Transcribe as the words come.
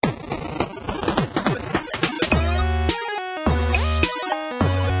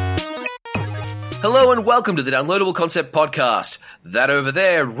Hello and welcome to the Downloadable Concept Podcast. That over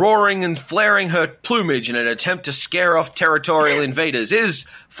there, roaring and flaring her plumage in an attempt to scare off territorial invaders, is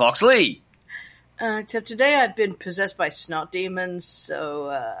Fox Lee. Except today I've been possessed by snot demons, so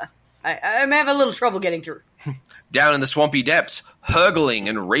I may have a little trouble getting through. Down in the swampy depths, hurgling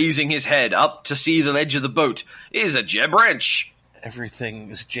and raising his head up to see the edge of the boat, is a Jeb Wrench. Everything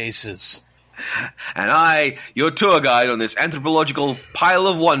is Jace's. And I, your tour guide on this anthropological pile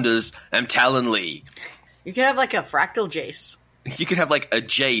of wonders, am Talon Lee. You could have like a fractal Jace. You could have like a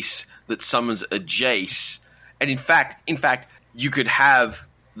Jace that summons a Jace. And in fact, you could have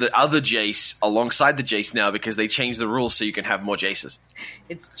the other Jace alongside the Jace now because they changed the rules so you can have more Jaces.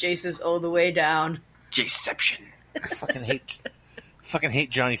 It's Jace's all the way down. Jaceception. I fucking hate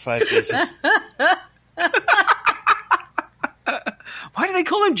Johnny Five Jaces. Why do they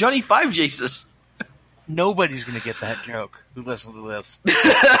call him Johnny Five Jaces? Nobody's going to get that joke who listens to this.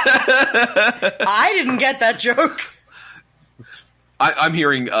 I didn't get that joke. I'm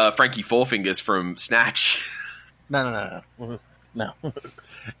hearing Frankie Four Fingers from Snatch. No.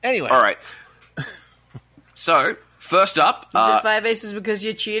 Anyway. All right. So, first up... Is it 5 aces because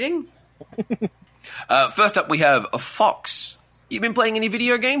you're cheating? First up, we have a Fox. You been playing any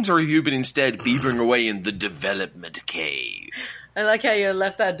video games, or have you been instead beavering away in the development cave? I like how you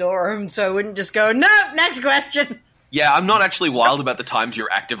left that door open so I wouldn't just go, no, next question. Yeah, I'm not actually wild about the times you're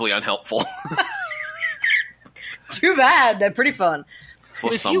actively unhelpful. Too bad. They're pretty fun.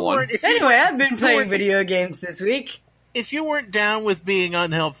 For someone. Anyway, I've been playing video games this week. If you weren't down with being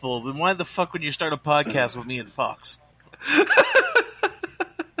unhelpful, then why the fuck would you start a podcast with me and Fox?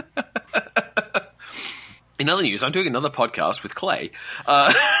 In other news, I'm doing another podcast with Clay.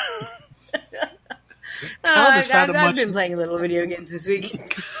 I've been playing a little video games this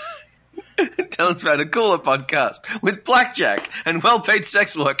week. Tell us about a cooler podcast with blackjack and well-paid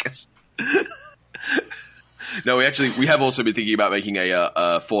sex workers. No, we have also been thinking about making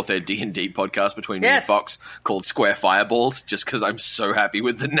a fourth ed D&D podcast between me and Fox called Square Fireballs, just because I'm so happy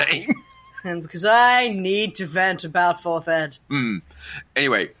with the name. And because I need to vent about fourth ed.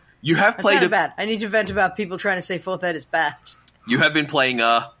 Anyway, you have That's played... bad. I need to vent about people trying to say fourth ed is bad. You have been playing...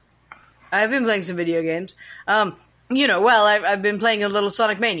 I've been playing some video games. I've been playing a little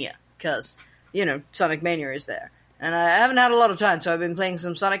Sonic Mania, because, Sonic Mania is there. And I haven't had a lot of time, so I've been playing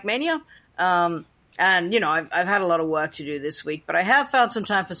some Sonic Mania. I've had a lot of work to do this week, but I have found some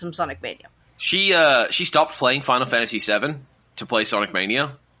time for some Sonic Mania. She stopped playing Final Fantasy VII to play Sonic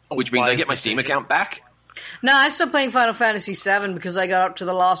Mania, which means I get my Steam account back. No, I stopped playing Final Fantasy VII because I got up to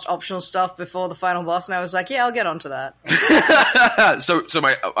the last optional stuff before the final boss, and I was like, yeah, I'll get onto that.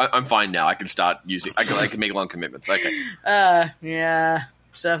 I'm fine now. I can start using... I can make long commitments. Okay. Yeah.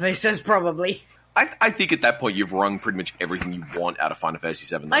 Survey says probably. I think at that point you've wrung pretty much everything you want out of Final Fantasy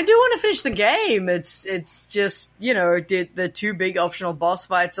VII. Though. I do want to finish the game. It's just, the two big optional boss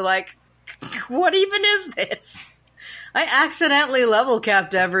fights are like, what even is this? I accidentally level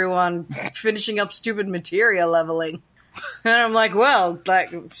capped everyone finishing up stupid materia leveling. And I'm like, well, I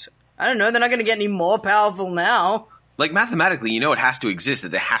don't know, they're not going to get any more powerful now. Like, mathematically, it has to exist, that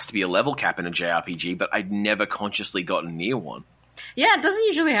there has to be a level cap in a JRPG, but I'd never consciously gotten near one. Yeah, it doesn't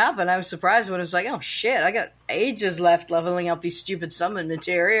usually happen. I was surprised when it was like, oh shit, I got ages left leveling up these stupid summon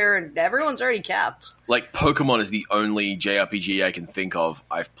materia, and everyone's already capped. Like, Pokemon is the only JRPG I can think of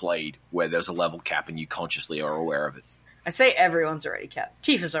I've played where there's a level cap and you consciously are aware of it. I say everyone's already capped.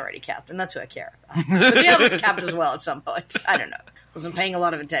 Tifa's already capped, and that's who I care about. But the other's capped as well at some point. I don't know. Wasn't paying a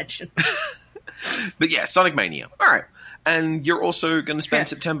lot of attention. But yeah, Sonic Mania. Alright. And you're also going to spend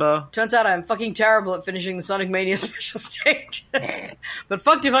September... Turns out I'm fucking terrible at finishing the Sonic Mania special stage. But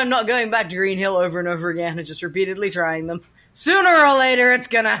fucked if I'm not going back to Green Hill over and over again and just repeatedly trying them. Sooner or later, it's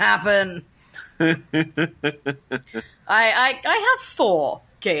gonna happen. I have 4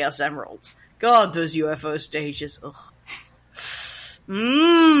 Chaos Emeralds. God, those UFO stages. Ugh.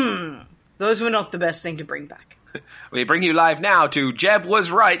 Those were not the best thing to bring back. We bring you live now to Jeb Was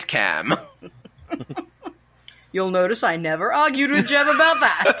Right Cam. You'll notice I never argued with Jeb about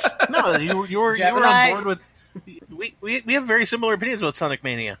that. No, you were on board with... We have very similar opinions about Sonic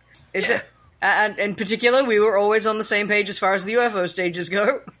Mania. And in particular, we were always on the same page as far as the UFO stages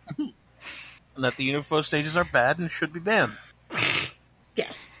go. And that the UFO stages are bad and should be banned.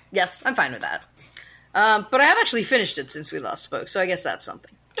 Yes, I'm fine with that. But I have actually finished it since we last spoke, so I guess that's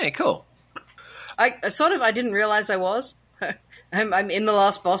something. Hey, cool. I didn't realize I was. I'm in the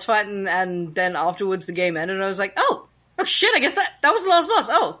last boss fight, and then afterwards the game ended, and I was like, oh shit, I guess that was the last boss.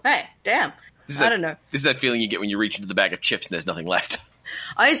 Oh, hey, damn. I don't know. This is that feeling you get when you reach into the bag of chips and there's nothing left.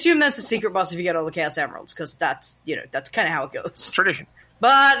 I assume that's the secret boss if you get all the Chaos Emeralds, because that's kind of how it goes. Tradition.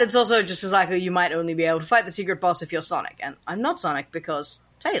 But it's also just as likely you might only be able to fight the secret boss if you're Sonic. And I'm not Sonic because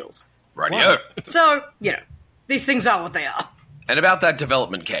Tails. Radio. So, these things are what they are. And about that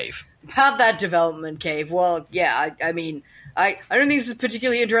development cave. About that development cave, well, yeah, I mean, I don't think this is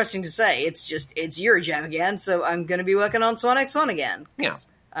particularly interesting to say. It's just, it's Eurojam again, so I'm going to be working on Sonic Son again. Yeah.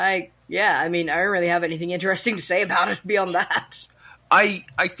 I don't really have anything interesting to say about it beyond that. I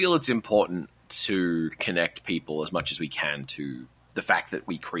feel it's important to connect people as much as we can to the fact that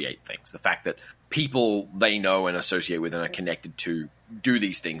we create things. The fact that people they know and associate with and are connected to do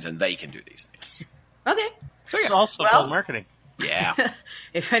these things and they can do these things. Okay. So yeah. It's also called marketing. Yeah.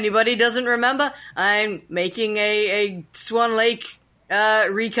 If anybody doesn't remember, I'm making a Swan Lake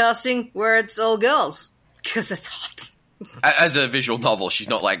recasting where it's all girls. Because it's hot. As a visual novel, she's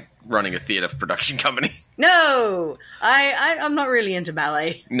not like running a theater production company. No! I'm not really into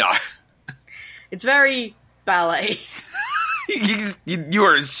ballet. No. It's very ballet. You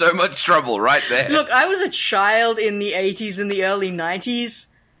are in so much trouble right there. Look, I was a child in the 80s and the early 90s.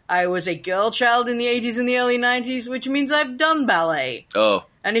 I was a girl child in the 80s and the early 90s, which means I've done ballet. Oh.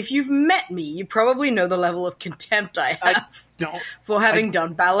 And if you've met me, you probably know the level of contempt I have for having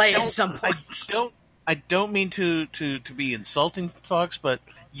done ballet at some point. I don't mean to be insulting, Fox, but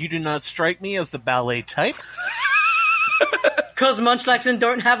you do not strike me as the ballet type. Because Munchlaxen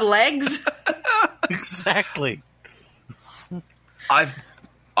don't have legs? Exactly.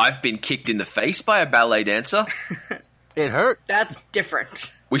 I've been kicked in the face by a ballet dancer. It hurt. That's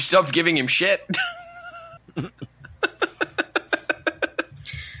different. We stopped giving him shit.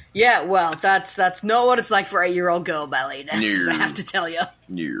 Yeah, well, that's not what it's like for 8-year-old girl ballet dancers, No. I have to tell you.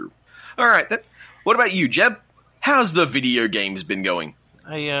 No. All right. What about you, Jeb? How's the video games been going?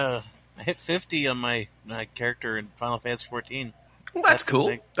 I hit 50 on my character in Final Fantasy 14. Well, that's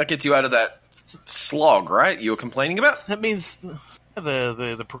cool. That gets you out of that slog, right? You were complaining about? That means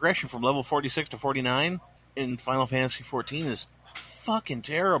the progression from level 46 to 49 in Final Fantasy 14 is fucking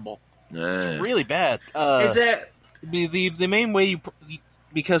terrible. It's really bad. Is it... The main way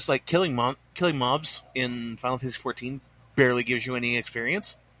because like killing mobs in Final Fantasy 14 barely gives you any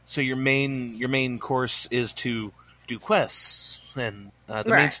experience. So your main course is to do quests, and the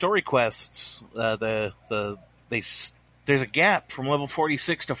main story quests. There's a gap from level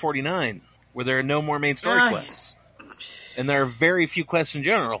 46 to 49 where there are no more main story quests, and there are very few quests in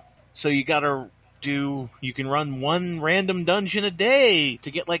general. So you can run one random dungeon a day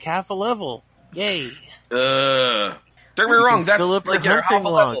to get like half a level. Yay! Don't get me wrong, that's fill up like your your half a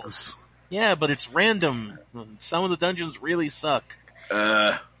hunting level. logs. Yeah, but it's random. Some of the dungeons really suck.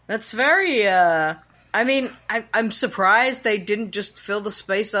 That's very, I mean, I'm surprised they didn't just fill the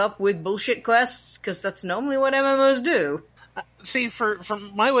space up with bullshit quests, because that's normally what MMOs do. See,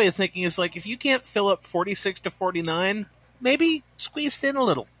 from my way of thinking, is like, if you can't fill up 46 to 49, maybe squeeze it in a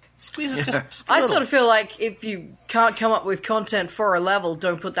little. Squeeze it just a I little. sort of feel like if you can't come up with content for a level,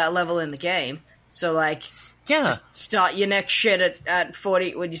 don't put that level in the game. So, like, Yeah. start your next shit at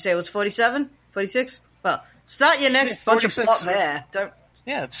 40, would you say it was 47? 46? Well, start your next Yeah, bunch of 46. plot there. Don't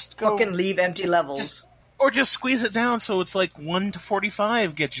Yeah, just go. fucking leave empty levels. Or just squeeze it down so it's like 1 to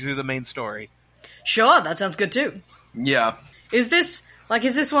 45 gets you through the main story. Sure, that sounds good too. Yeah. Is this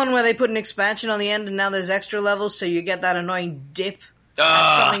one where they put an expansion on the end and now there's extra levels so you get that annoying dip?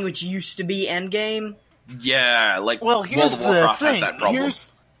 Something which used to be endgame? Yeah, like Well, World here's of the Warcraft has thing. that problem.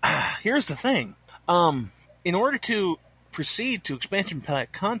 Here's the thing. In order to proceed to expansion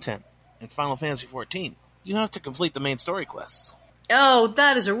pack content in Final Fantasy XIV, you have to complete the main story quests. Oh,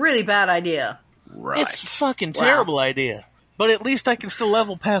 that is a really bad idea. Right. It's a fucking terrible idea. But at least I can still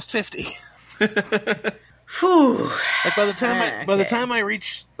level past 50. Phew. Like by the time I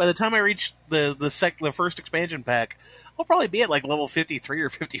reach the first expansion pack, I'll probably be at like level 53 or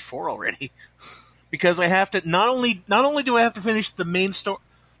 54 already. Because I have to not only do I have to finish the main story,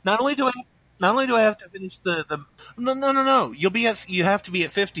 not only do I have to finish the no. You have to be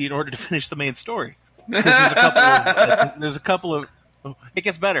at 50 in order to finish the main story. There's a couple of it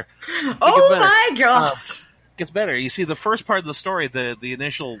gets better. My god! It gets better. You see, the first part of the story, the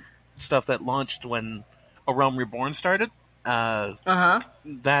initial stuff that launched when A Realm Reborn started, that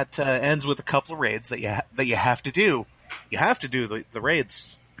ends with a couple of raids that you have to do. You have to do the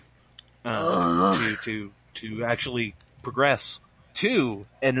raids to actually progress to,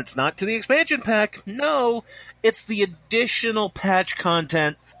 and it's not to the expansion pack. No, it's the additional patch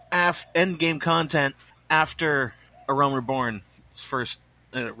content, endgame content after A Realm Reborn's first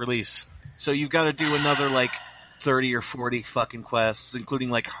release. So you've got to do another like 30 or 40 fucking quests, including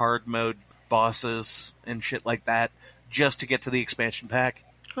like hard mode bosses and shit like that, just to get to the expansion pack.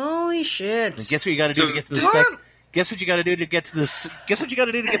 Holy shit. And guess what you got to do to get to the Guess what you got to do to get to this? Guess what you got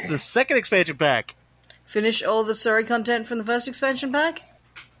to do to get to the second expansion pack Finish all the story content from the first expansion pack?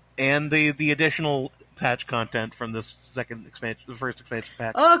 and the additional patch content from this the first expansion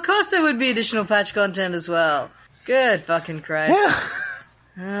pack. Oh, of course there would be additional patch content as well. Good fucking Christ.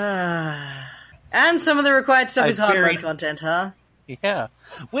 Yeah, And some of the required stuff is hard buried- mode content, huh? yeah.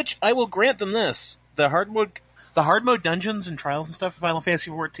 Which I will grant them this: the hard mode dungeons and trials and stuff in Final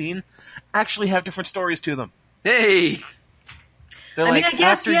Fantasy XIV actually have different stories to them. Hey, They're I mean, like, I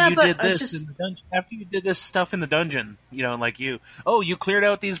guess, after yeah, you but did this just- in the dungeon, after you did this stuff in the dungeon, like you cleared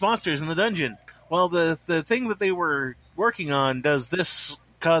out these monsters in the dungeon. Well, the thing that they were working on does this,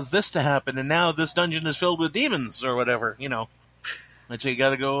 cause this to happen, and now this dungeon is filled with demons or whatever, And so you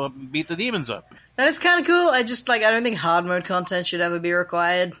gotta go up and beat the demons up. That is kind of cool. I don't think hard mode content should ever be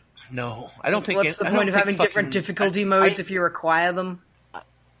required. No, I don't think. What's the I don't point of think having fucking- different difficulty modes if you require them?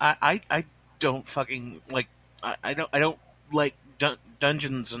 I don't fucking like. I don't like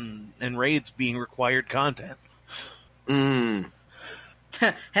dungeons and raids being required content. Hell,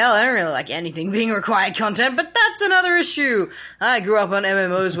 I don't really like anything being required content, but that's another issue. I grew up on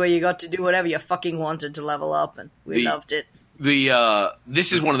MMOs where you got to do whatever you fucking wanted to level up, and we loved it.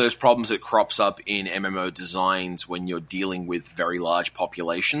 This is one of those problems that crops up in MMO designs when you're dealing with very large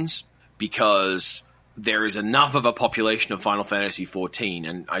populations, because there is enough of a population of Final Fantasy XIV,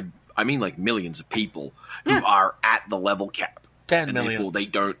 and I mean like millions of people who are at the level cap. 10 and million. Therefore they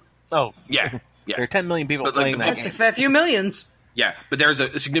don't. Oh, Yeah, yeah. There are 10 million people But, like, playing that That's game. a fair few millions. Yeah, but there's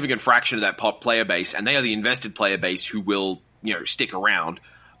a significant fraction of that pop player base, and they are the invested player base who will, stick around.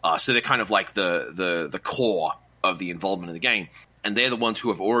 So they're kind of like the core of the involvement in the game, and they're the ones who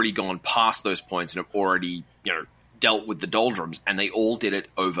have already gone past those points and have already, dealt with the doldrums, and they all did it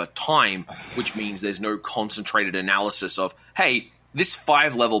over time, which means there's no concentrated analysis of, hey, this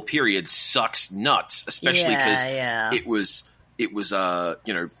 5-level period sucks nuts, especially because it was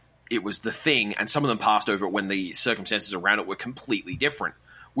it was the thing, and some of them passed over it when the circumstances around it were completely different,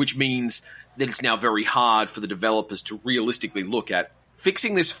 which means that it's now very hard for the developers to realistically look at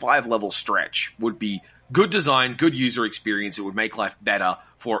fixing this 5-level stretch would be good design, good user experience. It would make life better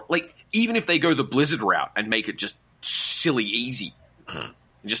for, even if they go the Blizzard route and make it just silly easy. And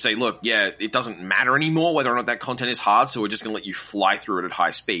just say, look, it doesn't matter anymore whether or not that content is hard, so we're just going to let you fly through it at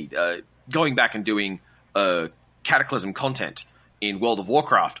high speed. Going back and doing Cataclysm content in World of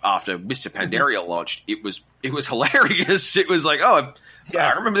Warcraft after Mr. Pandaria launched, it was hilarious. It was like, I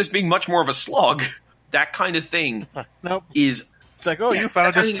remember this being much more of a slog. That kind of thing Nope. is... It's like, you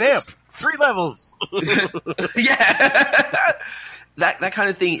found a stamp. 3 levels. Yeah. That kind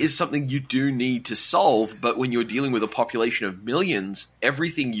of thing is something you do need to solve, but when you're dealing with a population of millions,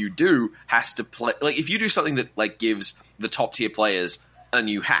 everything you do has to play... if you do something that, gives the top-tier players a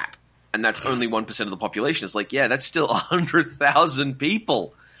new hat, and that's only 1% of the population, it's that's still 100,000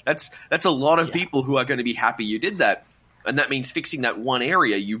 people. That's a lot of people who are going to be happy you did that. And that means fixing that one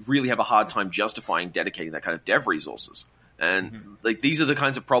area, you really have a hard time justifying dedicating that kind of dev resources. And these are the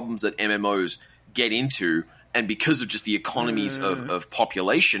kinds of problems that MMOs get into, and because of just the economies of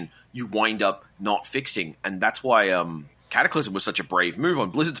population, you wind up not fixing. And that's why Cataclysm was such a brave move on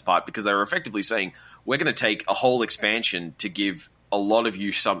Blizzard's part, because they were effectively saying, we're going to take a whole expansion to give a lot of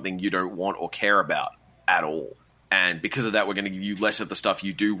you something you don't want or care about at all. And because of that, we're going to give you less of the stuff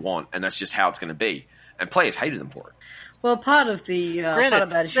you do want, and that's just how it's going to be. And players hated them for it. Well, part of the part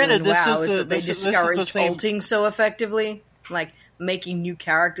of that issue in WoW is that they discouraged ulting so effectively. Making new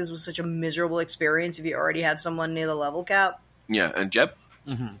characters was such a miserable experience if you already had someone near the level cap. Yeah, and Jeb?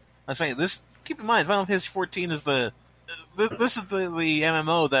 I'm saying this. Keep in mind, Final Fantasy XIV is the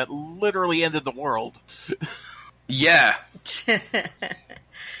MMO that literally ended the world. Yeah.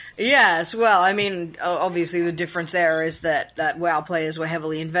 Yes, well, I mean, obviously the difference there is that WoW players were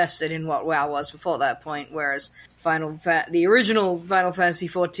heavily invested in what WoW was before that point, whereas the original Final Fantasy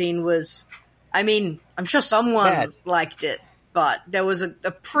XIV was, I mean, I'm sure someone liked it, but there was a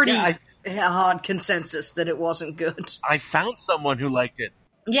pretty hard consensus that it wasn't good. I found someone who liked it.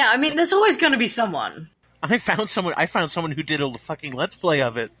 Yeah, I mean, there's always going to be someone. I found someone who did a fucking Let's Play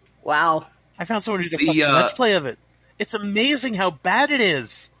of it. Wow. I found someone who did a fucking Let's Play of it. It's amazing how bad it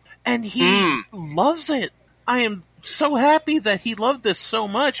is. And he loves it. I am so happy that he loved this so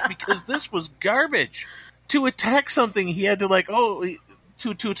much, because this was garbage. To attack something, he had to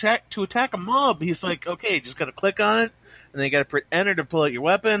to attack a mob. He's like, okay, just gotta click on it, and then you gotta press enter to pull out your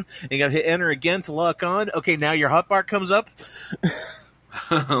weapon, and you gotta hit enter again to lock on. Okay, now your hotbar comes up.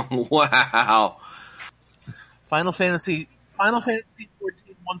 Wow. Final Fantasy XIV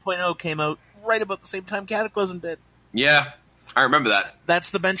 1.0 came out right about the same time Cataclysm did. Yeah, I remember that.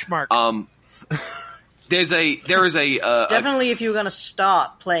 That's the benchmark. there is a Definitely, if you were going to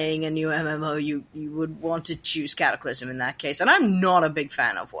start playing a new MMO, you would want to choose Cataclysm in that case. And I'm not a big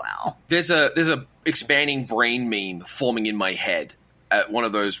fan of WoW. there's a expanding brain meme forming in my head at one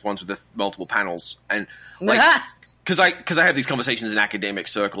of those ones with the multiple panels, and like because I have these conversations in academic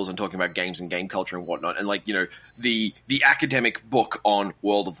circles and talking about games and game culture and whatnot, and like, you know, the academic book on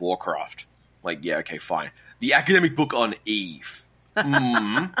World of Warcraft, like, yeah, okay, fine, the academic book on Eve. But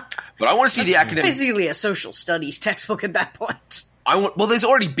I want to see the academic. Basically, a social studies textbook at that point. Well, there's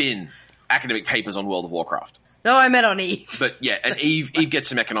already been academic papers on World of Warcraft. No, I meant on Eve. But yeah, and Eve gets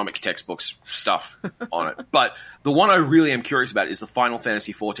some economics textbooks stuff on it. But the one I really am curious about is the Final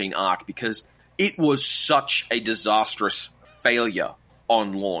Fantasy XIV arc, because it was such a disastrous failure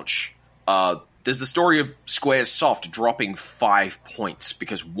on launch. There's the story of Square's Soft dropping 5 points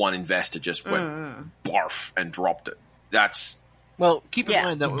because one investor just went barf and dropped it. That's Well, keep in Yeah.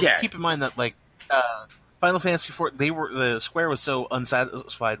 mind that Yeah. like Final Fantasy IV, the Square was so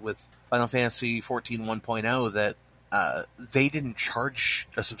unsatisfied with Final Fantasy XIV 1.0 that they didn't charge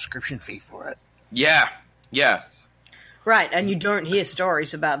a subscription fee for it. yeah. Right, and you don't hear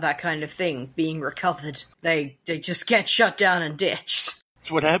stories about that kind of thing being recovered. They just get shut down and ditched. It's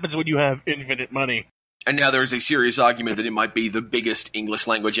what happens when you have infinite money. And now there is a serious argument that it might be the biggest English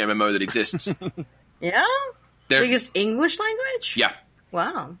language MMO that exists. Yeah? There- Biggest English language? Yeah.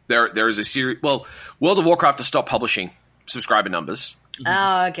 Wow. There is a series. Well, World of Warcraft has stopped publishing subscriber numbers,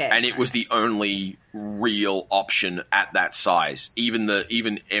 Oh, okay. and it was the only real option at that size. Even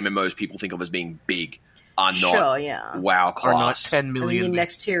MMOs people think of as being big are not Sure, yeah. WoW Are not class. 10 And then million. your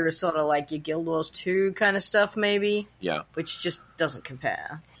next tier is sort of like your Guild Wars 2 kind of stuff, maybe, Yeah. which just doesn't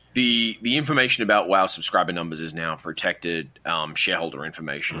compare. The information about WoW subscriber numbers is now protected shareholder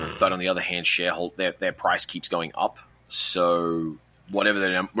information, but on the other hand, their price keeps going up. So whatever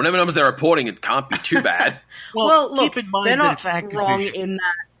numbers they're reporting, it can't be too bad. Well, look, keep in mind they're that not it's Activision. wrong in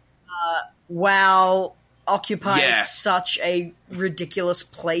that WoW occupies Yeah. such a ridiculous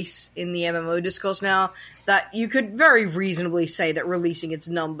place in the MMO discourse now that you could very reasonably say that releasing its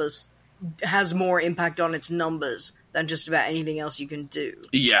numbers has more impact on its numbers than just about anything else you can do.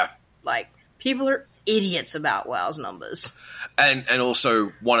 Yeah. Like, people are idiots about WoW's numbers. And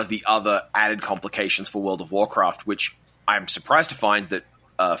also one of the other added complications for World of Warcraft, which I'm surprised to find that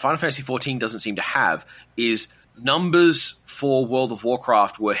Final Fantasy XIV doesn't seem to have, is numbers for World of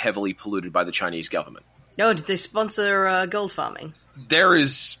Warcraft were heavily polluted by the Chinese government. No, did they sponsor gold farming? There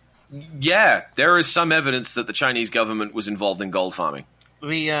is some evidence that the Chinese government was involved in gold farming.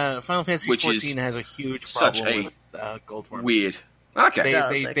 The Final Fantasy Which XIV is has a huge such problem a with gold farming. Weird. Okay.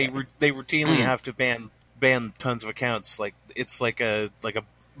 They routinely have to ban tons of accounts. Like it's like a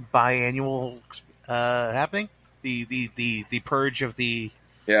biannual happening. The purge of the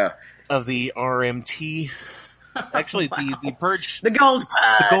Yeah. RMT. Actually, the purge, The gold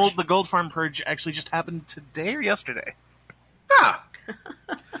purge! the gold farm purge actually just happened today or yesterday. Ah.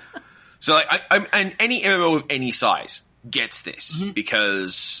 So, like, and any MMO of any size gets this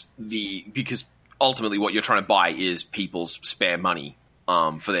because ultimately what you're trying to buy is people's spare money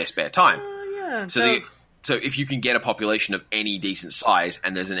for their spare time. Yeah, So if you can get a population of any decent size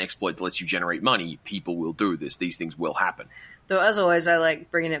and there's an exploit that lets you generate money, people will do this. These things will happen. Though, as always, I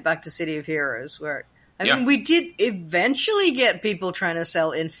like bringing it back to City of Heroes, where, I Yeah. mean, we did eventually get people trying to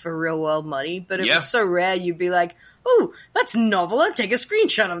sell in for real-world money, but it Yeah. was so rare you'd be like, "Ooh, that's novel, I'll take a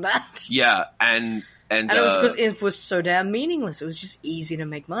screenshot of that." Yeah, and And it was because inf was so damn meaningless. It was just easy to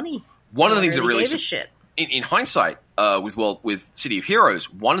make money. one of the things that really gave a shit. in hindsight, with City of Heroes,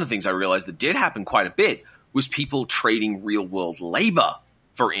 one of the things I realized that did happen quite a bit was people trading real world labor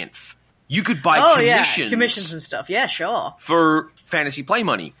for inf. You could buy commissions and stuff. Yeah, sure. for fantasy play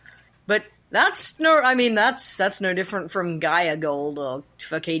money. But that's no different from Gaia Gold or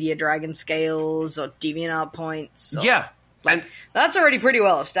Facadia Dragon Scales or DeviantArt points. Or, Yeah, and that's already pretty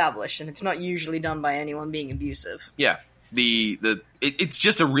well established, and it's not usually done by anyone being abusive. yeah, it's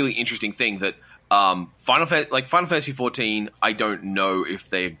just a really interesting thing that Final Fantasy XIV. I don't know if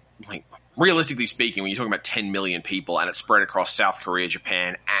they realistically speaking, when you're talking about 10 million people and it's spread across South Korea,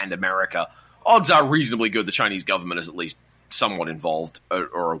 Japan, and America, odds are reasonably good the Chinese government is at least somewhat involved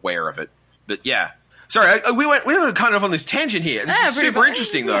or aware of it. But yeah. Sorry, we were kind of on this tangent here. This is super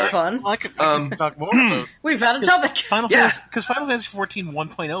interesting, though. Fun. Well, I could talk more about We've had a topic. Final Fantasy 14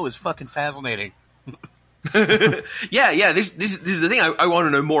 1.0 is fucking fascinating. Yeah. This is the thing. I want to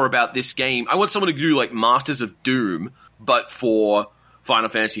know more about this game. I want someone to do like Masters of Doom, but for Final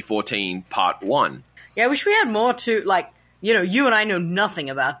Fantasy XIV Part 1. Yeah, I wish we had more to, like, you and I know nothing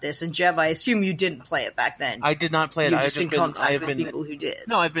about this, and Jeff, I assume you didn't play it back then. I did not play it. You're I've just in been, contact I've with been, people who did.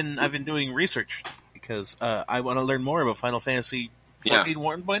 No, I've been doing research because I want to learn more about Final Fantasy Yeah. 14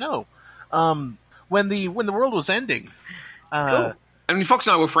 1.0. When the world was ending, Cool. I mean, Fox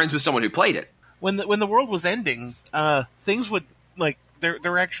and I were friends with someone who played it. when the world was ending, things would like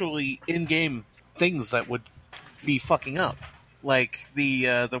they're actually in-game things that would be fucking up. Like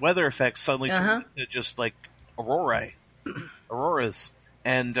the weather effects suddenly turned into just like auroras,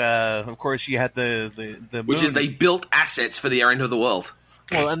 and of course you had the moon. Which is they built assets for the end of the world.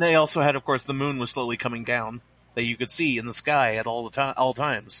 Well, and they also had, of course, the moon was slowly coming down that you could see in the sky at all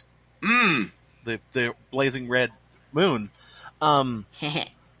times. The blazing red moon. Are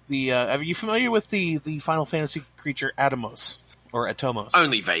you familiar with the Final Fantasy creature Atomos or Atomos?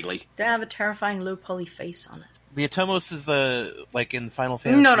 Only vaguely. They have a terrifying low poly face on it. The Atomos is in Final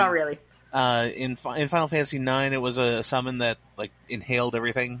Fantasy. No, not really. In Final Fantasy IX, it was a summon that like inhaled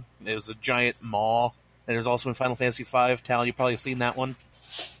everything. It was a giant maw. And there's also in Final Fantasy V. Tal, you've probably seen that one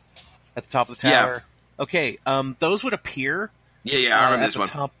at the top of the tower. Yeah. Okay, those would appear. Yeah, I remember at this the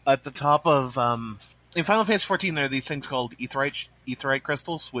one. at the top of in Final Fantasy XIV, there are these things called aetheryte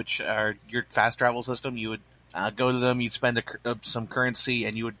crystals, which are your fast travel system. You would go to them, you'd spend some currency,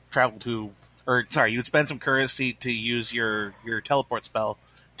 and you would travel to, you would spend some currency to use your teleport spell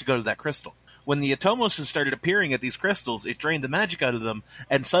to go to that crystal. When the Atomos started appearing at these crystals, it drained the magic out of them,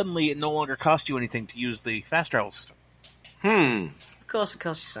 and suddenly it no longer cost you anything to use the fast travel system. Of course, it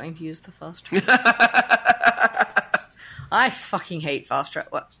costs you something to use the fast travel. I fucking hate fast travel.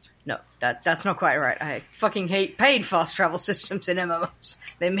 Well, no, that's not quite right. I fucking hate paid fast travel systems in MMOs.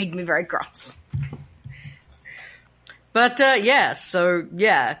 They make me very cross. But, they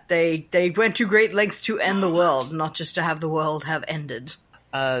went to great lengths to end the world, not just to have the world have ended.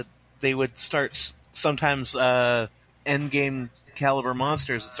 They would start sometimes endgame caliber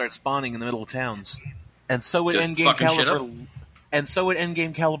monsters would start spawning in the middle of towns, and so would Just endgame fucking shit caliber, up? and so would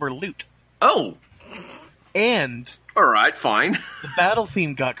endgame caliber loot. Oh, And all right, fine. the battle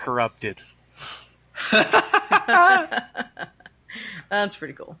theme got corrupted. That's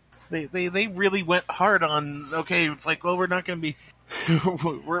pretty cool. They really went hard on. Okay, it's like, well, we're not going to be,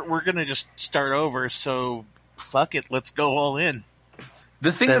 we're going to just start over. So fuck it, let's go all in.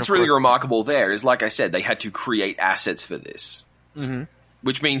 The thing Then, that's of really course- remarkable there is, like I said, they had to create assets for this. Mm-hmm.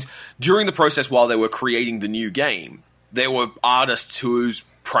 Which means during the process while they were creating the new game, there were artists whose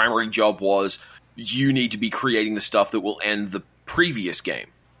primary job was, you need to be creating the stuff that will end the previous game.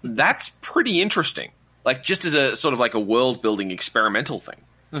 That's pretty interesting. Like, just as a sort of like a world-building experimental thing.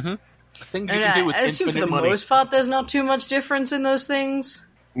 Things you And can do with I assume for infinite the money. most part there's not too much difference in those things.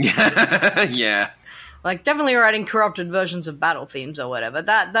 Yeah. Like, definitely writing corrupted versions of battle themes or whatever,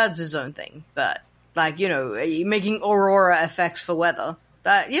 that's his own thing. But, like, making Aurora effects for weather,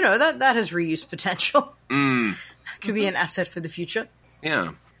 that has reuse potential. Could be an asset for the future.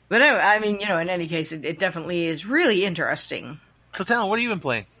 Yeah. But anyway, I mean, in any case, it definitely is really interesting. So, Talon, what have you been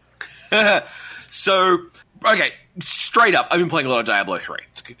playing? So, okay, straight up, I've been playing a lot of Diablo 3.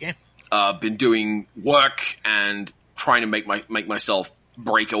 It's a good game. Been doing work and trying to make myself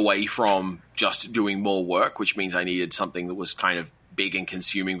break away from just doing more work, which means I needed something that was kind of big and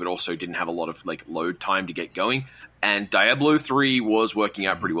consuming, but also didn't have a lot of like load time to get going. And Diablo 3 was working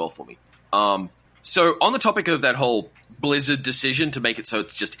out pretty well for me. So on the topic of that whole Blizzard decision to make it so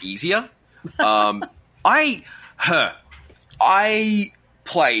it's just easier, I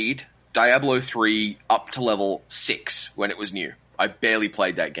played Diablo 3 up to level 6 when it was new. I barely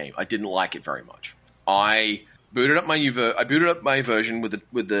played that game. I didn't like it very much. I booted up my version with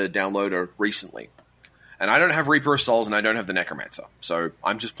the downloader recently. And I don't have Reaper of Souls and I don't have the Necromancer. So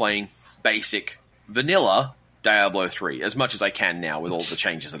I'm just playing basic vanilla Diablo 3 as much as I can now with all the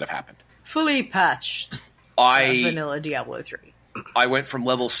changes that have happened. Fully patched vanilla Diablo 3. I went from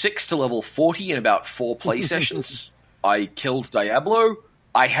level 6 to level 40 in about 4 play sessions. I killed Diablo.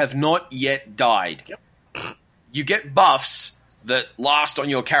 I have not yet died. Yep. You get buffs that last on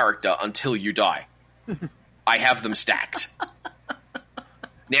your character until you die. I have them stacked.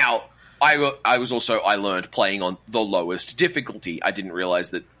 Now, I learned playing on the lowest difficulty. I didn't realize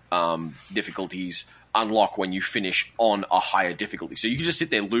that difficulties unlock when you finish on a higher difficulty. So you can just sit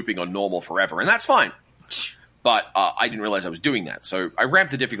there looping on normal forever, and that's fine. But I didn't realize I was doing that. So I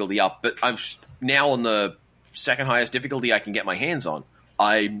ramped the difficulty up, but I'm now on the second highest difficulty I can get my hands on.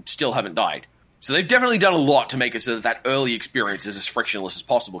 I still haven't died. So they've definitely done a lot to make it so that early experience is as frictionless as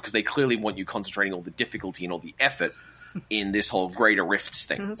possible, because they clearly want you concentrating all the difficulty and all the effort in this whole Greater Rifts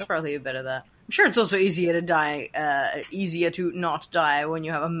thing. That's probably a bit of that. I'm sure it's also easier to not die when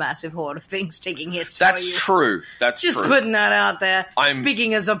you have a massive horde of things taking hits for you. That's true. That's Just true. putting that out there.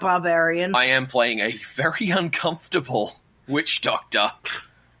 Speaking as a barbarian. I am playing a very uncomfortable witch doctor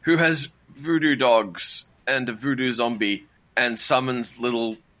who has voodoo dogs and a voodoo zombie and summons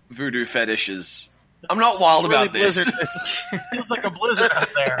little voodoo fetishes. I'm not wild Really about this. Blizzard. It feels like a blizzard out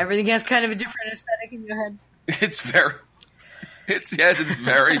there. Everything has kind of a different aesthetic in your head. It's very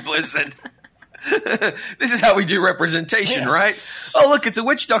Blizzard. This is how we do representation, right? Oh, look, it's a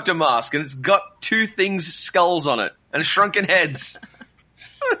witch doctor mask, and it's got two things, skulls on it, and shrunken heads.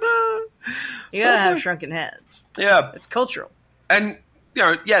 You gotta have shrunken heads. Yeah, It's cultural. and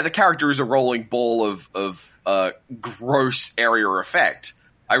the character is a rolling ball of gross area effect.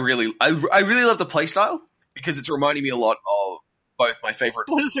 I really love the playstyle because it's reminding me a lot of both my favorite.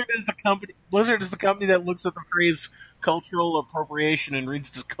 Blizzard is the company. Blizzard is the company that looks at the phrase cultural appropriation and reads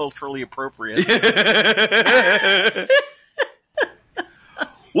it as culturally appropriate.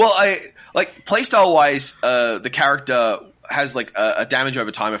 Well, I like playstyle wise, the character has like a damage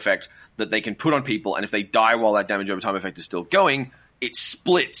over time effect that they can put on people, and if they die while that damage over time effect is still going, it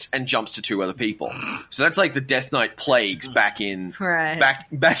splits and jumps to two other people. So that's like the Death Knight plagues back in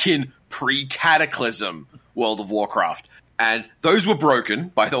back in pre-Cataclysm World of Warcraft. And those were broken,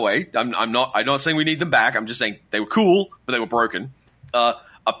 by the way. I'm not saying we need them back. I'm just saying they were cool, but they were broken. A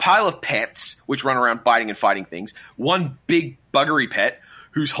pile of pets, which run around biting and fighting things. One big buggery pet,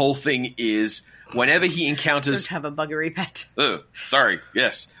 whose whole thing is whenever he encounters... Don't have a buggery pet. Oh, sorry,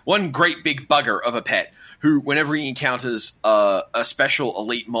 yes. One great big bugger of a pet, who, whenever he encounters a special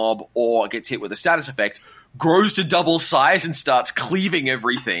elite mob or gets hit with a status effect, grows to double size and starts cleaving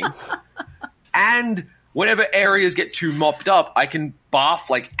everything. And... whenever areas get too mopped up, I can barf,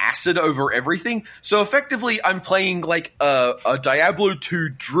 like, acid over everything. So effectively, I'm playing, like, a Diablo 2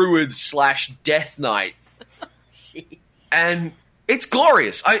 druid / Death Knight. And it's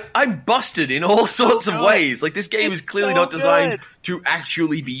glorious. I'm busted in all sorts of ways. Like, this game is clearly not designed to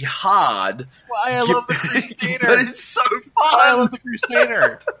actually be hard. That's why I love the Crusader. But it's so fun! I love the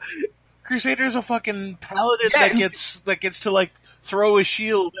Crusader. Crusader's a fucking paladin that gets to, like, throw a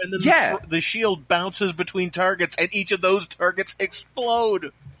shield, and then the shield bounces between targets, and each of those targets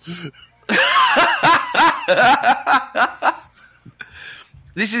explode.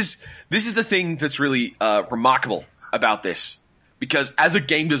 This is the thing that's really remarkable about this, because as a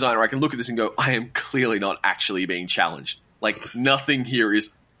game designer, I can look at this and go, I am clearly not actually being challenged. Like, nothing here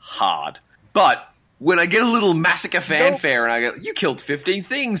is hard. But when I get a little massacre fanfare and I go, you killed 15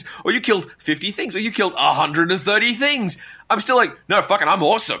 things, or you killed 50 things, or you killed 130 things, I'm still like, no, fucking, I'm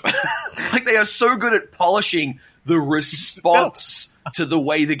awesome. Like, they are so good at polishing the response to the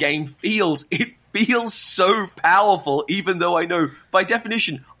way the game feels. It feels so powerful, even though I know, by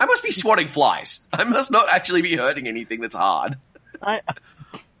definition, I must be swatting flies. I must not actually be hurting anything that's hard.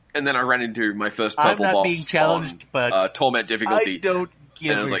 And then I ran into my first purple I'm not boss being challenged, on but Torment difficulty. I don't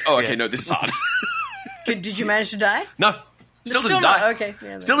give and I was a like, oh, shit. okay, no, this is hard. Did you manage to die? No. Still didn't die. Not, okay.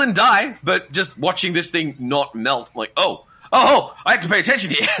 Yeah, Still didn't die, but just watching this thing not melt, I'm like, oh, I have to pay attention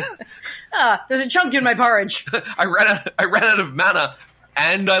here. There's a chunk in my porridge. I ran out of mana,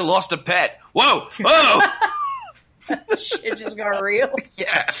 and I lost a pet. Whoa! Shit just got real.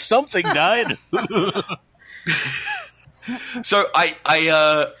 Yeah. Something died. So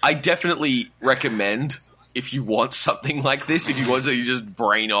I definitely recommend, if you want something like this, if you want to, you just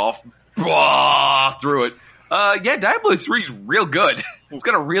brain off through it. Diablo 3 is real good. It's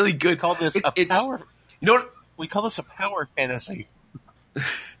got a really good. Call this a power. You know what? We call this a power fantasy.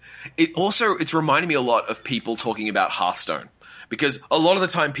 It's reminding me a lot of people talking about Hearthstone, because a lot of the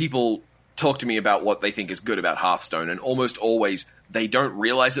time people talk to me about what they think is good about Hearthstone, and almost always they don't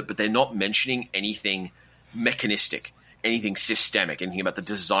realize it, but they're not mentioning anything mechanistic, anything systemic, anything about the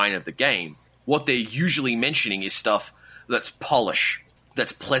design of the game. What they're usually mentioning is stuff that's polish,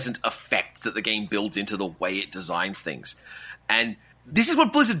 that's pleasant effect that the game builds into the way it designs things. And this is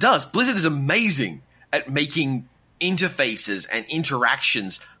what Blizzard does. Blizzard is amazing at making interfaces and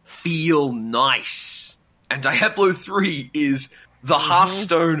interactions feel nice. And Diablo 3 is the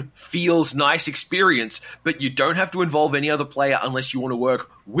Hearthstone feels nice experience, but you don't have to involve any other player unless you want to work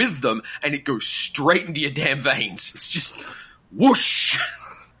with them, and it goes straight into your damn veins. It's just whoosh.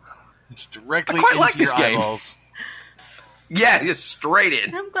 It's directly I quite into like this your game. eyeballs. Yeah, just straight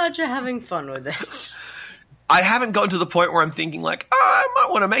in. I'm glad you're having fun with it. I haven't gotten to the point where I'm thinking like, I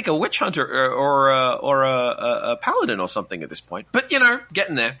might want to make a witch hunter or a paladin or something at this point. But,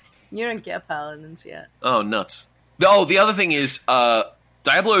 getting there. You don't get paladins yet. Oh, nuts. Oh, the other thing is,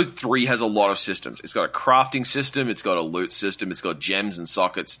 Diablo 3 has a lot of systems. It's got a crafting system, it's got a loot system, it's got gems and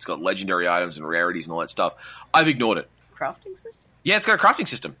sockets, it's got legendary items and rarities and all that stuff. I've ignored it. Crafting system? Yeah, it's got a crafting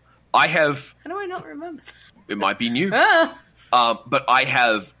system. I have... How do I not remember that? It might be new. But I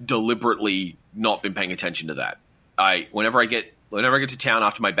have deliberately not been paying attention to that. Whenever I get whenever I get to town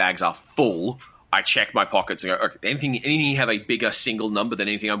after my bags are full, I check my pockets and go, okay, anything have a bigger single number than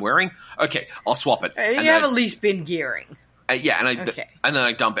anything I'm wearing? Okay, I'll swap it. You have at least been gearing. And then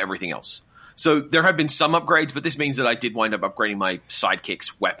I dump everything else. So there have been some upgrades, but this means that I did wind up upgrading my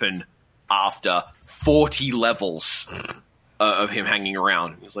sidekick's weapon after 40 levels of him hanging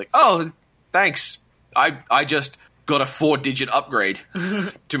around. It was like, oh, thanks. I just got a 4-digit upgrade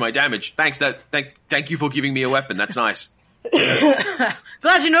to my damage. Thanks. Thank you for giving me a weapon. That's nice.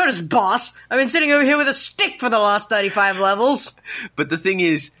 Glad you noticed, boss. I've been sitting over here with a stick for the last 35 levels. But the thing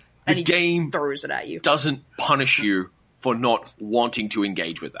is, the game throws it at you. Doesn't punish you for not wanting to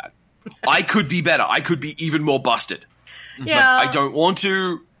engage with that. I could be better. I could be even more busted. Yeah. But I don't want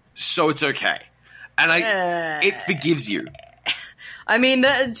to, so it's okay. And it forgives you. I mean,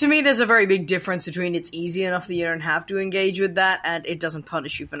 to me, there's a very big difference between it's easy enough that you don't have to engage with that, and it doesn't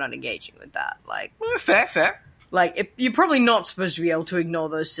punish you for not engaging with that. Like, fair. Like, you're probably not supposed to be able to ignore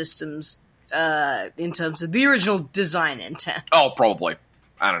those systems in terms of the original design intent. Oh, probably.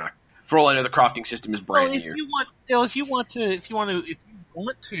 I don't know. For all I know, the crafting system is brand new. If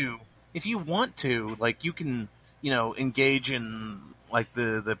you want to, like, you can, engage in like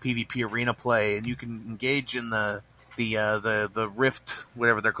the PvP arena play, and you can engage in the Rift,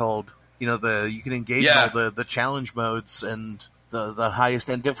 whatever they're called. You can engage in all the challenge modes and the highest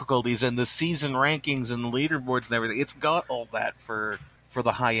end difficulties and the season rankings and the leaderboards and everything. It's got all that for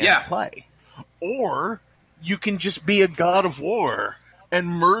the high end play. Or you can just be a god of war and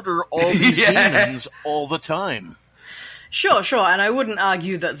murder all these demons all the time. Sure, and I wouldn't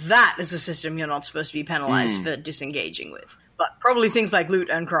argue that is a system you're not supposed to be penalized for disengaging with. But probably things like loot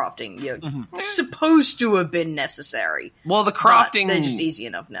and crafting, you're supposed to have been necessary. Well, the crafting... They're just easy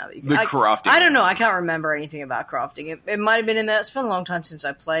enough now. That crafting... I don't know, I can't remember anything about crafting. It might have been in there. It's been a long time since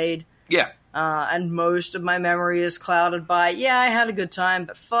I played. Yeah. And most of my memory is clouded by, I had a good time,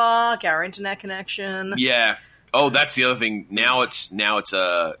 but fuck, our internet connection. Yeah. Oh, that's the other thing. Now our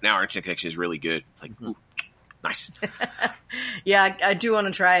internet connection is really good. Like, ooh, nice. Yeah, I do want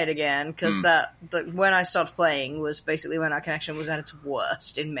to try it again, because when I stopped playing was basically when our connection was at its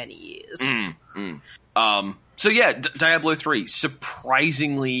worst in many years. So yeah, Diablo 3,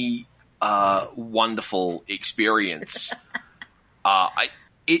 surprisingly wonderful experience.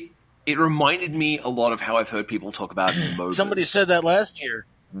 It reminded me a lot of how I've heard people talk about MOBAs. Somebody said that last year.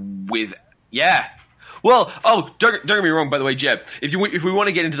 Well, don't get me wrong, by the way, Jeb. If we want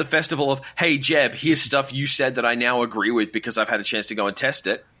to get into the festival of, hey, Jeb, here's stuff you said that I now agree with because I've had a chance to go and test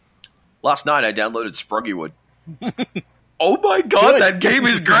it. Last night I downloaded Sproggywood. Oh my god, that game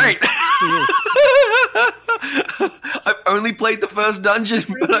is great! I've only played the first dungeon,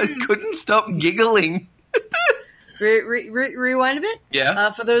 but I couldn't stop giggling. Rewind a bit? Yeah.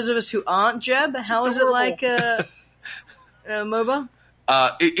 For those of us who aren't Jeb, how is it like a MOBA?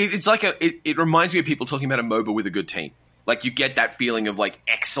 It's like it reminds me of people talking about a MOBA with a good team. Like, you get that feeling of, like,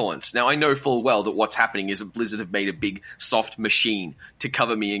 excellence. Now, I know full well that what's happening is Blizzard have made a big, soft machine to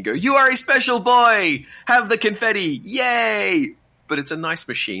cover me and go, you are a special boy! Have the confetti! Yay! But it's a nice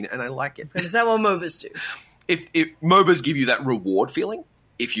machine, and I like it. Is that what MOBAs do? If MOBAs give you that reward feeling,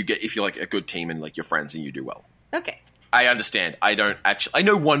 if you're, like, a good team and, like, your friends and you do well. Okay. I understand. I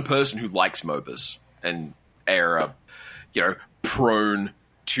know one person who likes MOBAs and are, prone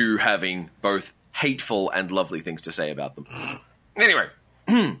to having both hateful and lovely things to say about them. Anyway,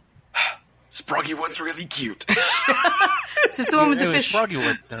 Sproggywood's really cute. Is this the one with the fish?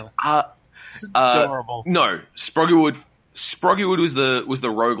 Sproggywood, no. Adorable. No, Sproggywood was the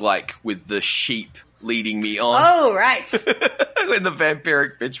roguelike with the sheep leading me on. Oh, right. When the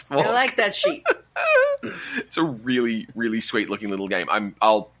vampiric bitch form. I like that sheep. It's a really, really sweet looking little game.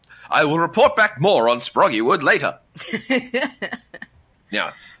 I will report back more on Sproggywood later.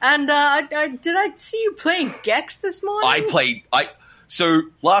 Now, and did I see you playing Gex this morning? So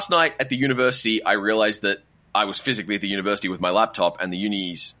last night at the university, I realized that I was physically at the university with my laptop, and the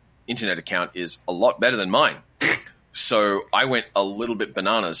uni's internet account is a lot better than mine. So I went a little bit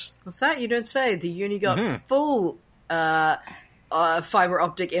bananas. What's that? You don't say. The uni got full fiber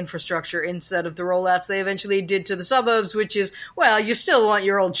optic infrastructure instead of the rollouts they eventually did to the suburbs, which is, well, you still want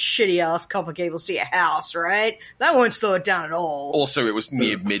your old shitty-ass copper cables to your house, right? That won't slow it down at all. Also, it was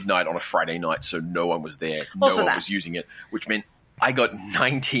near midnight on a Friday night, so no one was there. No one was using it, which meant I got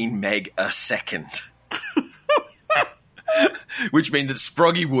 19 meg a second. Which meant that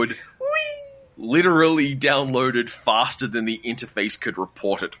Sproggywood literally downloaded faster than the interface could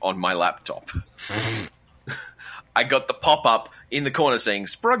report it on my laptop. I got the pop-up in the corner saying,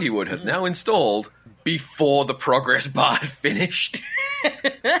 Sproggywood has now installed, before the progress bar had finished.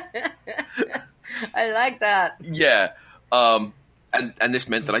 I like that. Yeah. And this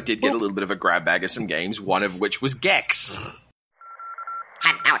meant that I did get a little bit of a grab bag of some games, one of which was Gex.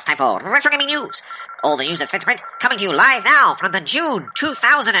 And now it's time for Retro Gaming News. All the news is fit to print, coming to you live now from the June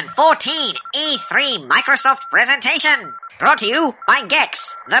 2014 E3 Microsoft presentation. Brought to you by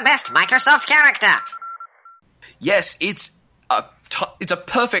Gex, the best Microsoft character. Yes, it's a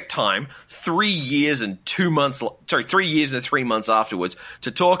perfect time, 3 years and 3 months afterwards, to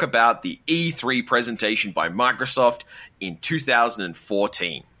talk about the E3 presentation by Microsoft in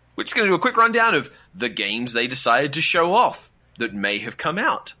 2014. We're just going to do a quick rundown of the games they decided to show off that may have come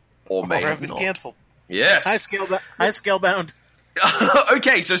out or may have been not. canceled. Yes. Hi, Scalebound.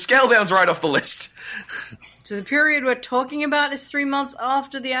 Okay, so Scalebound's right off the list. So the period we're talking about is 3 months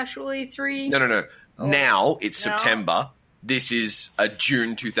after the actual E3? No. Oh. Now it's Now? September. This is a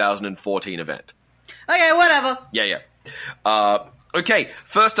June 2014 event. Okay, whatever. Yeah. Okay,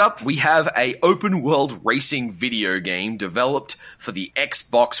 first up, we have a open-world racing video game developed for the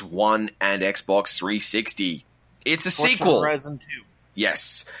Xbox One and Xbox 360. It's a Forza sequel. Horizon 2.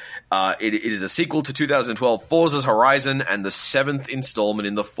 Yes. It is a sequel to 2012 Forza's Horizon and the 7th installment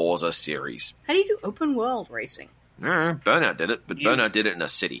in the Forza series. How do you do open world racing? Burnout did it, but Burnout did it in a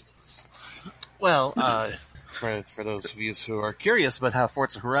city. Well, for those of you who are curious about how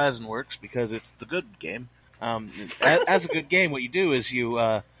Forza Horizon works, because it's the good game, as a good game, what you do is you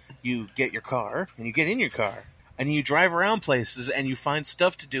get your car, and you get in your car, and you drive around places, and you find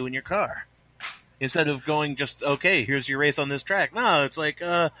stuff to do in your car. Instead of going just, okay, here's your race on this track. No, it's like,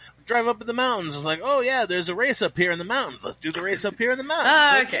 drive up in the mountains. It's like, oh yeah, there's a race up here in the mountains. Let's do the race up here in the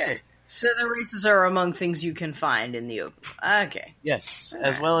mountains. Okay. So the races are among things you can find in the open. Okay. Yes,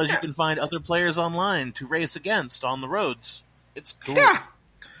 as well as you can find other players online to race against on the roads. It's cool. Yeah.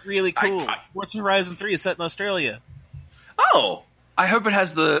 Really cool. Forza Horizon 3 is set in Australia. Oh! I hope it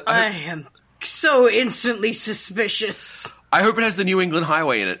has the... I am so instantly suspicious. I hope it has the New England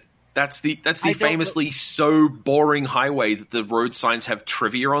Highway in it. That's the famously so boring highway that the road signs have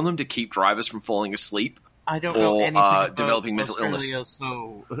trivia on them to keep drivers from falling asleep. I don't know anything about developing mental Australia, illness.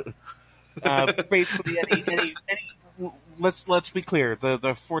 So basically, any let's be clear: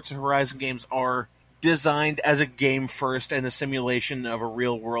 the Forza Horizon games are designed as a game first and a simulation of a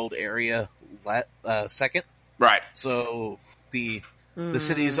real world area second. Right. So the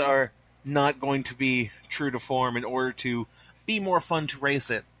cities are not going to be true to form in order to be more fun to race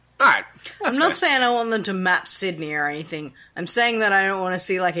in. All right. I'm not saying I want them to map Sydney or anything. I'm saying that I don't want to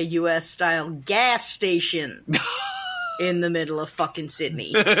see like a US-style gas station in the middle of fucking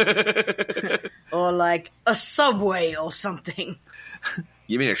Sydney. Or like a subway or something.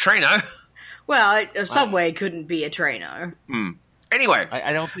 You mean a traino? Well, a subway couldn't be a trainer. Anyway.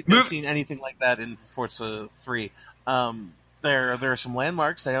 I don't think I've seen anything like that in Forza 3. There are some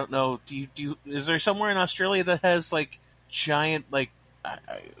landmarks. I don't know. Is there somewhere in Australia that has like giant like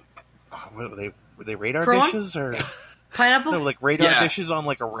what were they radar Prawn? dishes or Pineapple? no, like radar Yeah. dishes on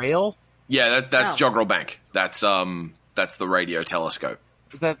like a rail? Yeah, that's Oh. Jogrel Bank. That's the radio telescope.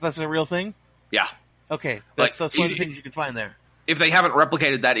 That's a real thing. Yeah. Okay, Like, that's one of the things you can find there. If they haven't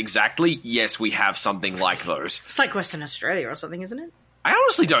replicated that exactly, yes, we have something like those. It's like Western Australia or something, isn't it? I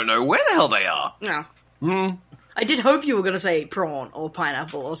honestly don't know where the hell they are. No. I did hope you were going to say prawn or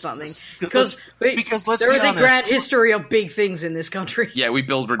pineapple or something. Because let's there be is a honest. grand history of big things in this country. Yeah, we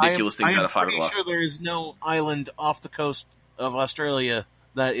build ridiculous things out of pretty fiberglass. sure there is no island off the coast of Australia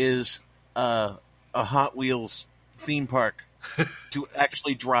that is a Hot Wheels theme park to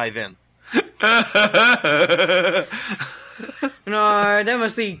actually drive in. No, there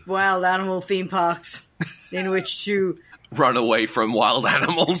must be wild animal theme parks in which to... Run away from wild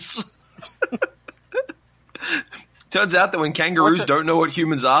animals. Turns out that when kangaroos don't know what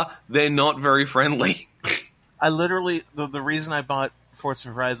humans are, they're not very friendly. I literally, the reason I bought Forza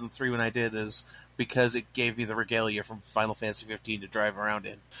Horizon 3 when I did is because it gave me the regalia from Final Fantasy 15 to drive around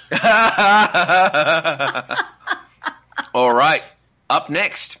in. All right, up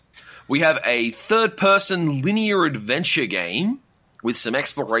next, we have a third-person linear adventure game with some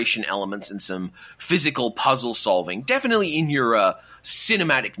exploration elements and some physical puzzle solving, definitely in your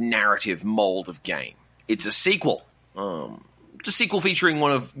cinematic narrative mold of game. It's a sequel. It's a sequel featuring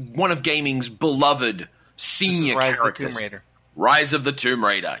one of gaming's beloved senior Rise characters. of the Tomb Raider. Rise of the Tomb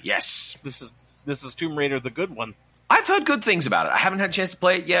Raider. Yes, This is Tomb Raider, the good one. I've heard good things about it. I haven't had a chance to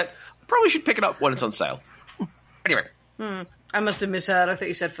play it yet. I probably should pick it up when it's on sale. Anyway. I must have misheard. I thought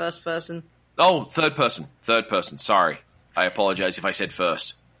you said first person. Oh, third person. Third person. Sorry. I apologize if I said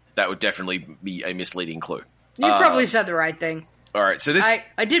first. That would definitely be a misleading clue. You probably said the right thing. All right, so this.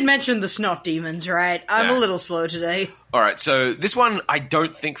 I did mention the snot demons, right? I'm Yeah. a little slow today. All right, so this one I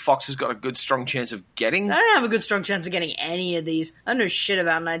don't think Fox has got a good, strong chance of getting. I don't have a good strong chance of getting any of these. I don't know shit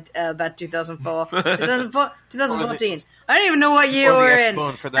about 2004. 2014. I don't even know what year Or the we're X-Bone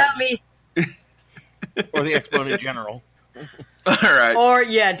in. for that. Help me. Or the X-Bone in general. All right. Or,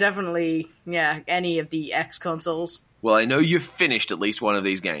 yeah, definitely, any of the X consoles. Well, I know you've finished at least one of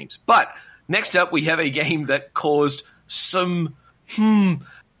these games. But next up, we have a game that caused some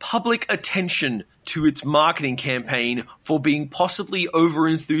public attention to its marketing campaign for being possibly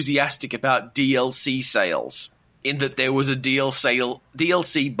over-enthusiastic about DLC sales. In that there was a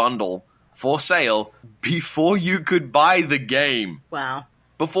DLC bundle for sale before you could buy the game. Wow.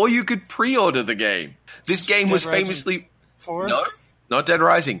 Before you could pre-order the game. This game was Dead Rising famously... 4? No, not Dead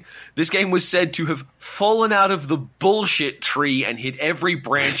Rising. This game was said to have fallen out of the bullshit tree and hit every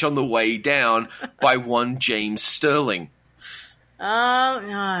branch on the way down by one James Sterling.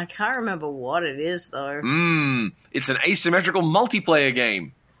 I can't remember what it is, though. It's an asymmetrical multiplayer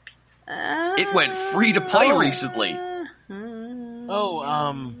game. It went free to play recently.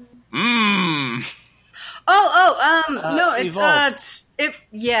 Oh, No, Evolve.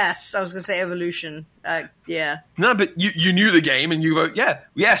 yes, I was gonna say Evolution. Yeah. No, but you knew the game and you go,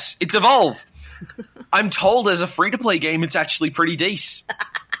 yes, it's Evolve. I'm told as a free-to-play game, it's actually pretty decent.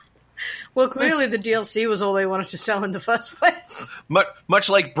 Well, clearly the DLC was all they wanted to sell in the first place. Much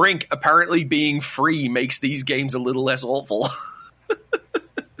like Brink, apparently being free makes these games a little less awful.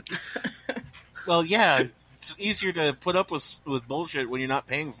 well, yeah. It's easier to put up with bullshit when you're not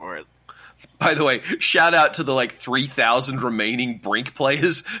paying for it. By the way, shout out to the 3,000 remaining Brink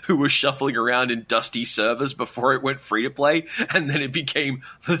players who were shuffling around in dusty servers before it went free to play, and then it became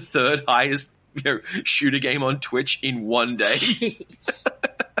the third highest shooter game on Twitch in one day.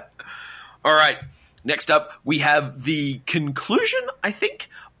 All right, next up we have the conclusion, I think,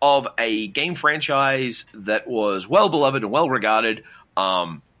 of a game franchise that was well beloved and well regarded.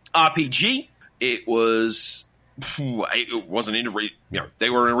 RPG. It was. It wasn't they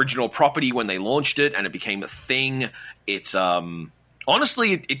were an original property when they launched it, and it became a thing. It's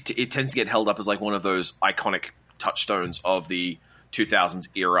honestly, it tends to get held up as one of those iconic touchstones of the 2000s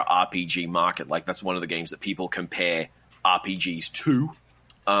era RPG market. That's one of the games that people compare RPGs to.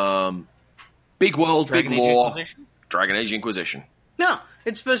 Big world, Dragon big Age lore, Inquisition? Dragon Age Inquisition. No,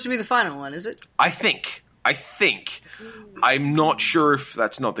 it's supposed to be the final one, is it? I think. I'm not sure if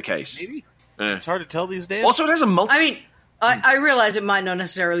that's not the case. Maybe. It's hard to tell these days. Also, it has a multi. I mean, I realize it might not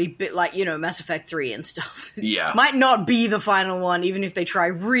necessarily be Mass Effect 3 and stuff. Yeah. Might not be the final one, even if they try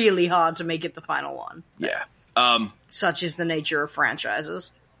really hard to make it the final one. Yeah. Such is the nature of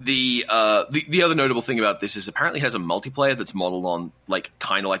franchises. The other notable thing about this is apparently it has a multiplayer that's modeled on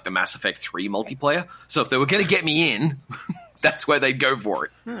kind of like the Mass Effect 3 multiplayer. So if they were going to get me in, that's where they'd go for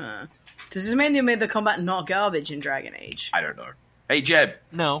it. Does this mean they made the combat not garbage in Dragon Age? I don't know. Hey Jeb,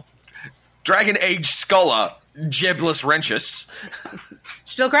 No. Dragon Age scholar Jebless Renchus.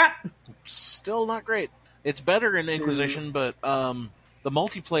 Still crap? Still not great. It's better in Inquisition, but the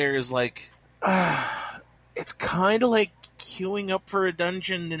multiplayer is it's kind of like queuing up for a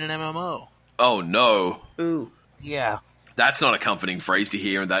dungeon in an MMO. Oh no, Ooh. Yeah. that's not a comforting phrase to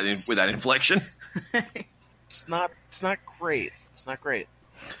hear with that inflection. It's not great. It's not great.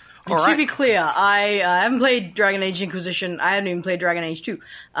 All To right. be clear, I haven't played Dragon Age Inquisition. I haven't even played Dragon Age 2.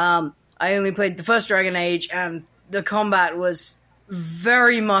 I only played the first Dragon Age, and the combat was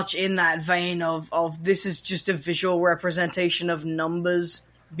very much in that vein of this is just a visual representation of numbers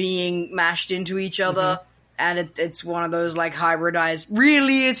being mashed into each other, and it's one of those hybridized.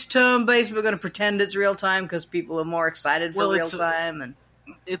 Really, it's turn-based. We're going to pretend it's real time because people are more excited for real time. And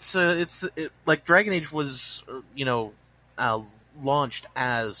It's Dragon Age was launched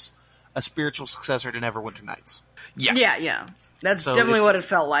as a spiritual successor to Neverwinter Nights. yeah. That's So definitely it's- what it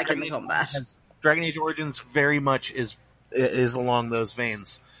felt like in Dragon the Age combat. Dragon Age Origins very much is along those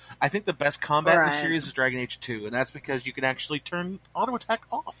veins. I think the best combat in the Right. series is Dragon Age 2, and that's because you can actually turn auto attack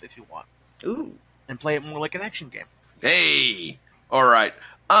off if you want Ooh. and play it more like an action game. Hey, all right.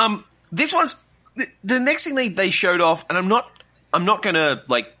 This one's the next thing they showed off, and I'm not gonna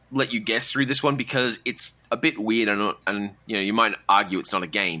let you guess through this one because it's a bit weird, and you might argue it's not a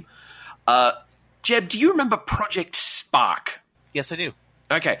game. Jeb, do you remember Project Spark? Yes, I do.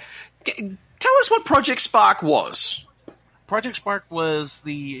 Okay, tell us what Project Spark was. Project Spark was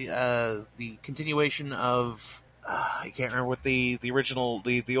the continuation of I can't remember what the original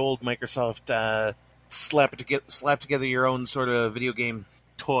the old Microsoft slap together your own sort of video game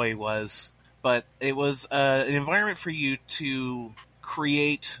toy was, but it was an environment for you to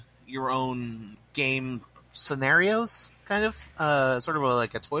create your own game scenarios, kind of, sort of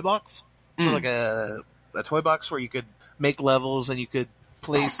like a toy box, sort of like a toy box where you could make levels and you could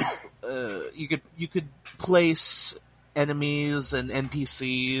place, you could place enemies and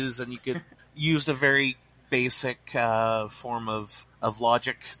NPCs, and you could use a very basic form of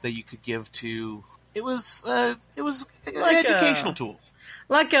logic that you could give to. It was an educational tool.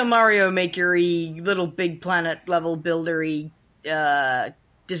 Like a Mario Maker-y, Little Big Planet level buildery,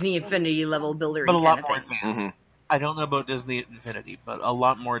 Disney Infinity level buildery, but a lot more kind of thing. advanced. I don't know about Disney Infinity, but a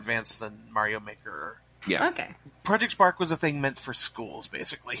lot more advanced than Mario Maker. Yeah. Okay. Project Spark was a thing meant for schools,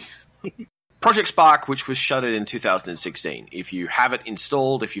 basically. Project Spark, which was shuttered in 2016. If you have it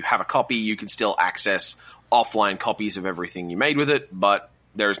installed, if you have a copy, you can still access offline copies of everything you made with it, but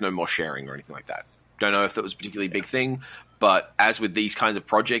there's no more sharing or anything like that. Don't know if that was a particularly big thing, but as with these kinds of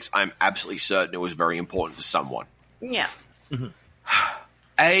projects, I'm absolutely certain it was very important to someone. Yeah.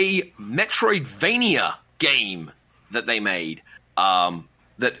 A Metroidvania game that they made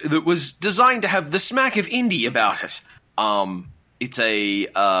that was designed to have the smack of indie about it. It's a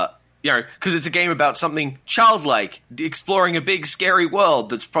because it's a game about something childlike, exploring a big scary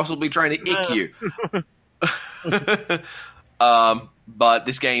world that's possibly trying to ick you. But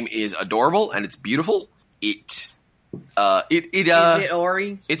this game is adorable and it's beautiful. Is it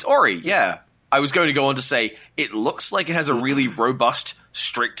Ori? It's Ori, yeah. I was going to go on to say it looks like it has a really robust,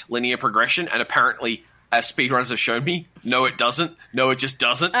 strict linear progression, and apparently, as speedrunners have shown me, no, it doesn't. No, it just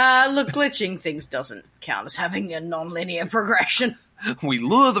doesn't. Look, glitching things doesn't count as having a non-linear progression. We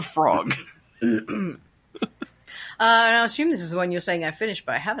lure the frog. And I assume this is the one you're saying I finished,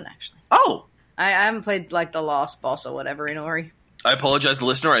 but I haven't actually. Oh! I haven't played, like, the last boss or whatever in Ori. I apologize, the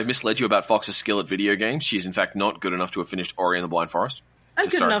listener. I misled you about Fox's skill at video games. She's, in fact, not good enough to have finished Ori and the Blind Forest. I'm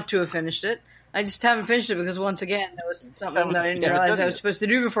good enough to have finished it. I just haven't finished it because, once again, there was something that I didn't realize I was supposed to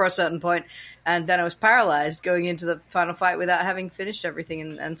do before a certain point, and then I was paralyzed going into the final fight without having finished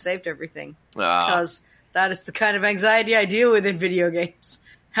everything and saved everything. Because that is the kind of anxiety I deal with in video games.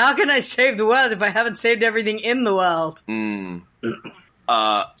 How can I save the world if I haven't saved everything in the world? I'm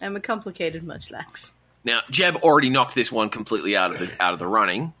a complicated muchlax. Now, Jeb already knocked this one completely out of the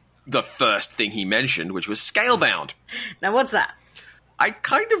running. The first thing he mentioned, which was Scalebound. Now, what's that? I'm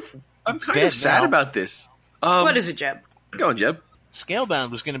kind of sad about this. What is it, Jeb? Go on, Jeb.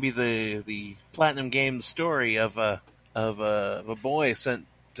 Scalebound was going to be the Platinum Games story of a boy sent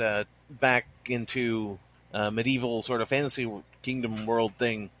back into medieval sort of fantasy kingdom world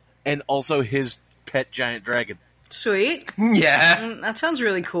thing, and also his pet giant dragon. Sweet. Yeah. That sounds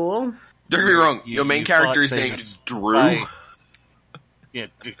really cool. Don't get me wrong, your main character is named Drew. Yeah,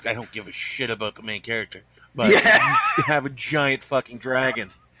 dude, I don't give a shit about the main character. But you have a giant fucking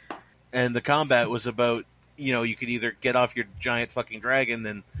dragon. And the combat was about, you could either get off your giant fucking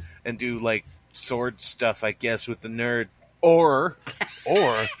dragon and do, like, sword stuff, I guess, with the nerd. Or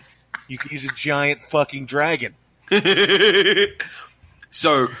you could use a giant fucking dragon.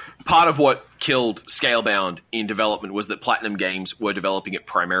 So, part of what killed Scalebound in development was that Platinum Games were developing it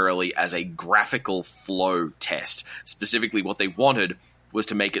primarily as a graphical flow test. Specifically, what they wanted was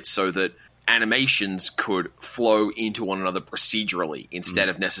to make it so that animations could flow into one another procedurally instead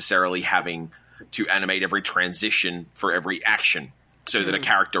of necessarily having to animate every transition for every action, so that a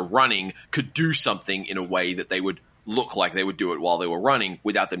character running could do something in a way that they would look like they would do it while they were running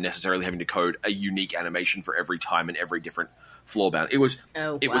without them necessarily having to code a unique animation for every time and every different floor bound. It was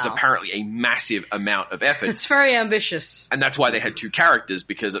apparently a massive amount of effort. It's very ambitious. And that's why they had two characters,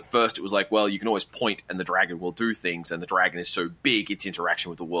 because at first it was like, well, you can always point and the dragon will do things, and the dragon is so big, its interaction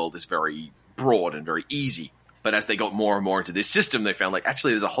with the world is very broad and very easy. But as they got more and more into this system, they found, like,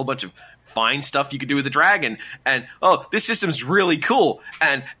 actually there's a whole bunch of fine stuff you could do with the dragon, and, oh, this system's really cool,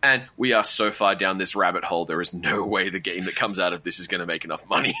 and we are so far down this rabbit hole, there is no way the game that comes out of this is going to make enough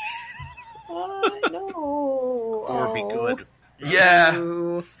money. I know. Or be good. Yeah.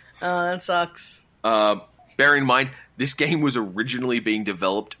 Oh, that sucks. Bear in mind, this game was originally being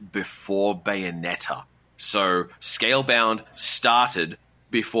developed before Bayonetta. So, Scalebound started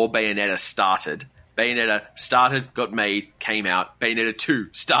before Bayonetta started. Bayonetta started, got made, came out. Bayonetta 2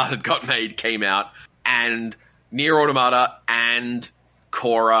 started, got made, came out. And Nier Automata and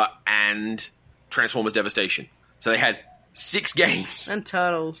Korra and Transformers Devastation. So they had 6 games. And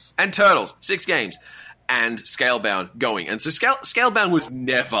Turtles. 6 games. And Scalebound going. And so Scalebound was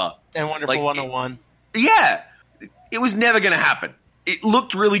never... And Wonderful 101. Yeah. It was never going to happen. It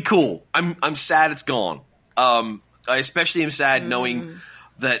looked really cool. I'm sad it's gone. I especially am sad knowing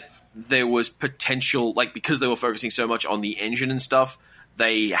that there was potential, like, because they were focusing so much on the engine and stuff,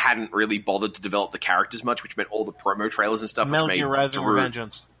 they hadn't really bothered to develop the characters much, which meant all the promo trailers and stuff. Metal Gear Rise and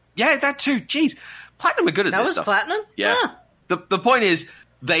Revengeance. Yeah, that too. Jeez. Platinum are good at That this was stuff. Platinum? Yeah. Huh. The point is,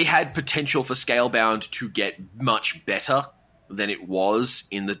 they had potential for Scalebound to get much better than it was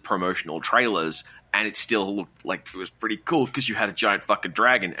in the promotional trailers, and it still looked like it was pretty cool because you had a giant fucking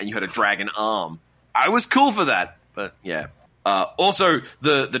dragon and you had a dragon arm. I was cool for that, but yeah. Also,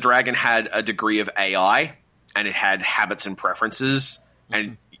 the dragon had a degree of AI, and it had habits and preferences,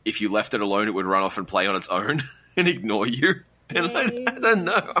 and if you left it alone, it would run off and play on its own and ignore you. And I don't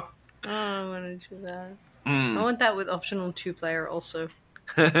know. Oh, I want to do that. I want that with optional 2-player also.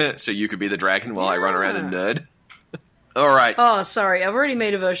 So you could be the dragon while I run around and nerd. All right. Oh, sorry. I've already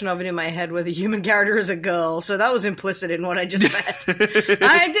made a version of it in my head where the human character is a girl, so that was implicit in what I just said.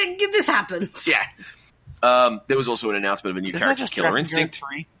 This happens. Yeah. There was also an announcement of a new Isn't that character, just Killer Drakengard Instinct.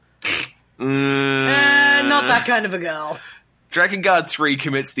 3? Not that kind of a girl. Drakengard 3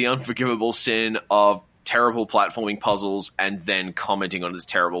 commits the unforgivable sin of terrible platforming puzzles and then commenting on its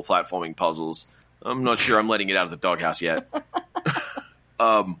terrible platforming puzzles. I'm not sure I'm letting it out of the doghouse yet.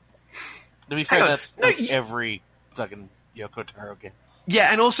 To be fair, Hang on. that's No, like you- every fucking Yoko Taro game. Yeah,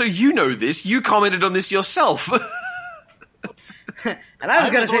 and also you know this. You commented on this yourself. And I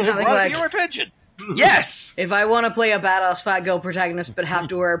was going to say something brought it like, to your attention. Yes! if I want to play a badass fat girl protagonist but have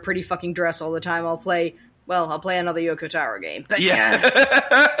to wear a pretty fucking dress all the time, I'll play another Yoko Taro game. But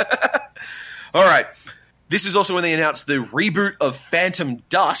Yeah. All right. This is also when they announced the reboot of Phantom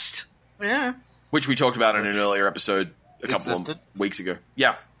Dust, yeah. which we talked about in an earlier episode a couple Existed. of weeks ago.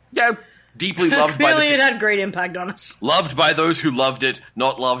 Yeah. Yeah. Deeply loved by Clearly the it had great impact on us. loved by those who loved it,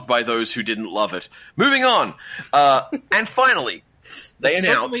 not loved by those who didn't love it. Moving on. And finally, they It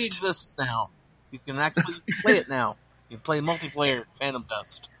certainly announced... exists now. You can actually play it now. You can play multiplayer Phantom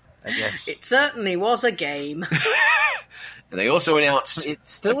Dust, I guess. It certainly was a game. And they also announced It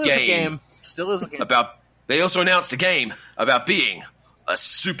still is a game. Still is a game. They also announced a game about being a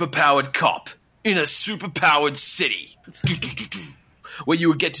superpowered cop in a superpowered city. Where you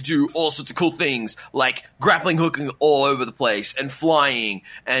would get to do all sorts of cool things, like grappling hooking all over the place, and flying,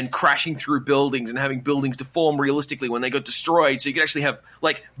 and crashing through buildings, and having buildings deform realistically when they got destroyed, so you could actually have,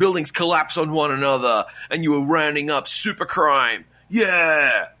 like, buildings collapse on one another, and you were rounding up super crime.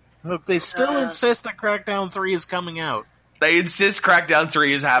 Yeah! Look, they still insist that Crackdown 3 is coming out. They insist Crackdown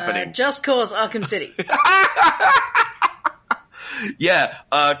 3 is happening. Just Cause Arkham City. Yeah,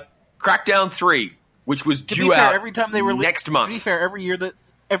 Crackdown 3, which was To due be fair, out every time they release next month. To be fair, every year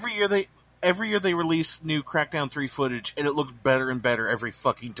they release new Crackdown 3 footage, and it looks better and better every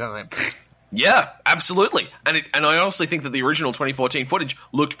fucking time. Yeah, absolutely. And I honestly think that the original 2014 footage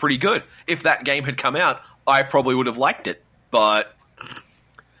looked pretty good. If that game had come out, I probably would have liked it. But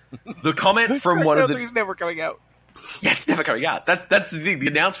the comment from one of Crackdown the 3 is never coming out. Yeah, it's never coming out. That's the thing. The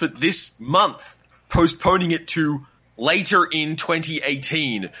announcement this month, postponing it to later in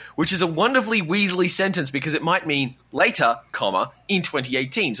 2018, which is a wonderfully Weasley sentence because it might mean later, comma, in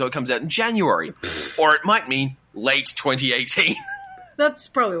 2018, so it comes out in January. Or it might mean late 2018. That's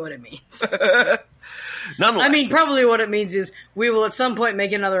probably what it means. Nonetheless. I mean, probably what it means is we will at some point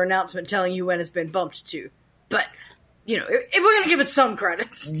make another announcement telling you when it's been bumped to. But, you know, if we're going to give it some credit.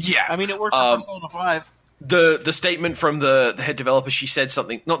 yeah. I mean, it works for Persona 5. The statement from the head developer, she said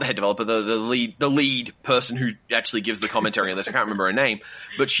something, not the head developer, the lead person who actually gives the commentary on this, I can't remember her name,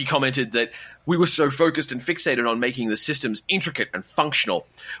 but she commented that we were so focused and fixated on making the systems intricate and functional.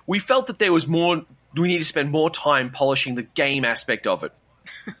 We felt that we need to spend more time polishing the game aspect of it.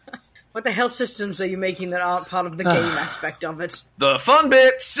 What the hell systems are you making that aren't part of the game aspect of it? The fun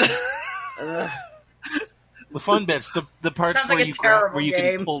bits! The fun bits, the parts Sounds like where a you terrible can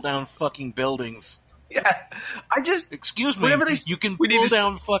game. pull down fucking buildings. Yeah, Excuse me, Whenever you can we need pull to-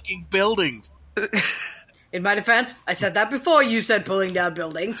 down fucking buildings. In my defense, I said that before you said pulling down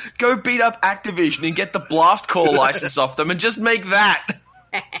buildings. Go beat up Activision and get the Blast Core license off them and just make that!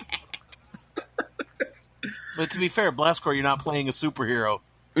 But to be fair, Blastcore, you're not playing a superhero.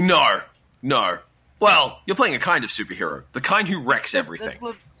 No. Well, you're playing a kind of superhero. The kind who wrecks everything.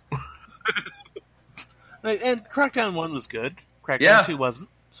 And Crackdown 1 was good. Crackdown Yeah. 2 wasn't.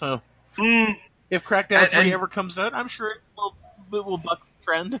 So, if Crackdown 3 and- ever comes out, I'm sure it will buck the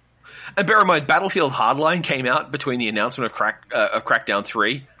trend. And bear in mind, Battlefield Hardline came out between the announcement of Crackdown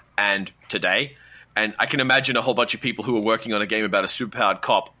 3 and today. And I can imagine a whole bunch of people who are working on a game about a superpowered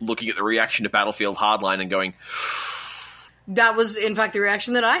cop looking at the reaction to Battlefield Hardline and going, That was, in fact, the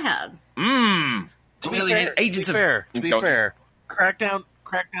reaction that I had. To be fair, Go-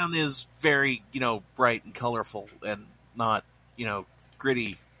 Crackdown is very, bright and colorful and not,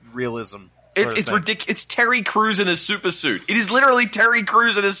 gritty realism. sort of It's thing. ridiculous. It's Terry Crews in a supersuit. It is literally Terry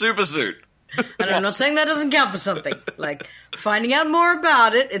Crews in a supersuit. And I'm not saying that doesn't count for something. Like, finding out more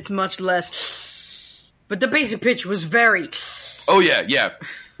about it, it's much less. But the basic pitch was very. Oh, yeah.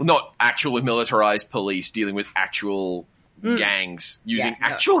 Not actually militarized police dealing with actual gangs using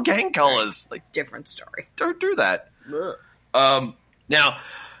actual gang colors. Like, Different story. don't do that. Ugh. Now,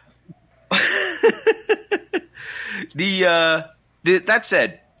 that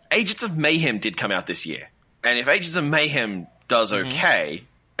said, Agents of Mayhem did come out this year. And if Agents of Mayhem does okay,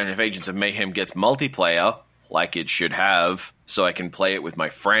 and if Agents of Mayhem gets multiplayer, like it should have, so I can play it with my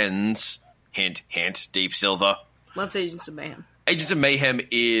friends, hint, hint, Deep Silver. What's Agents of Mayhem? Agents of Mayhem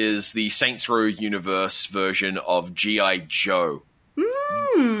is the Saints Row universe version of G.I. Joe.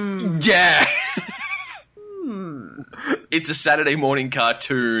 Yeah! It's a Saturday morning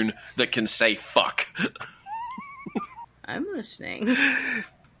cartoon that can say fuck. I'm listening.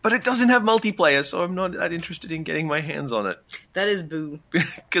 But it doesn't have multiplayer, so I'm not that interested in getting my hands on it. That is boo.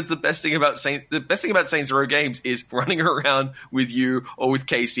 Because the best thing about Saints Row games is running around with you or with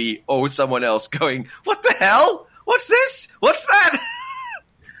Casey or with someone else going, "What the hell? What's this? What's that?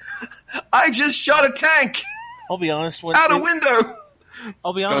 I just shot a tank I'll be honest. out a window."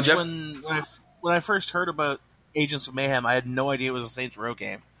 I'll be honest. Jeff. When I first heard about Agents of Mayhem, I had no idea it was a Saints Row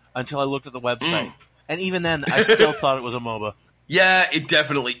game until I looked at the website, and even then, I still thought it was a MOBA. Yeah, it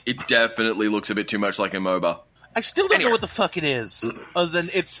definitely looks a bit too much like a MOBA. I still don't know what the fuck it is, other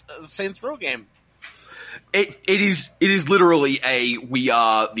than it's a Saints Row game. It is literally we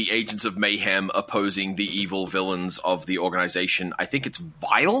are the Agents of Mayhem opposing the evil villains of the organization. I think it's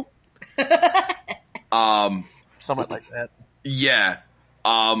Vile. Somewhat like that. Yeah.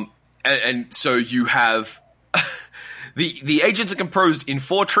 And so you have the agents are composed in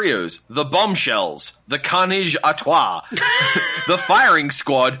 4 trios: the Bombshells, the Carnage à Trois, the Firing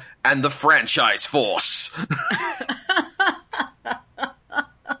Squad, and the Franchise Force.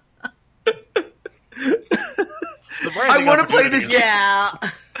 I want to play this game. Yeah,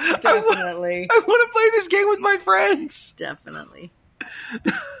 definitely. I want to play this game with my friends. Definitely.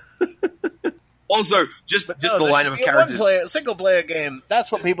 Also, just the lineup of characters. Single player game. That's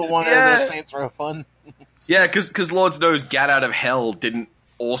what people want out of their Saints Row fun. Yeah, because Lord knows Gat Out of Hell didn't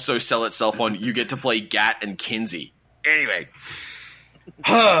also sell itself on you get to play Gat and Kinsey. Anyway.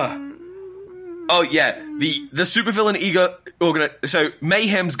 Oh, yeah. The supervillain so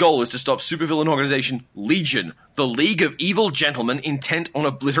Mayhem's goal is to stop supervillain organization Legion, the League of Evil Gentlemen intent on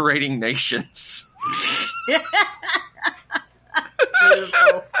obliterating nations. Beautiful.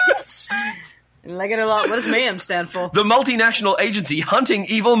 Yes. I like it a lot. What does Mayhem stand for? The multinational agency hunting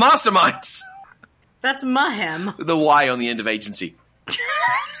evil masterminds. That's Mayhem. The Y on the end of agency.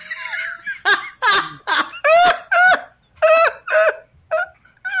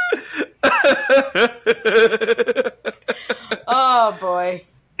 Oh boy.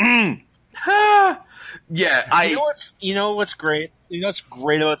 Yeah, You know what's great? You know what's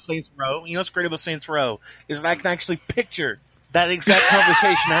great about Saints Row? You know what's great about Saints Row is that I can actually picture that exact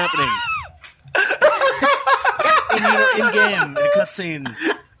conversation happening. In game, in a cutscene.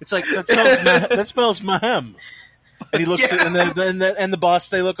 It's like that spells Mayhem. And he looks at, and the boss.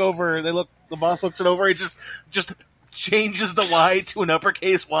 They look over. The boss looks it over. He just changes the Y to an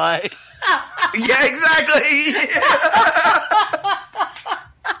uppercase Y. Yeah, exactly.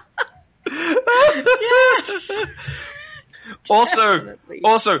 Yes. Also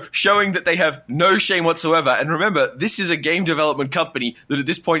showing that they have no shame whatsoever. And remember, this is a game development company that at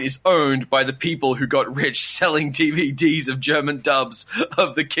this point is owned by the people who got rich selling DVDs of German dubs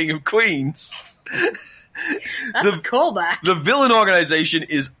of The King of Queens. That's a callback. The villain organization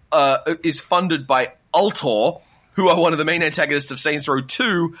is funded by Ultor, who are one of the main antagonists of Saints Row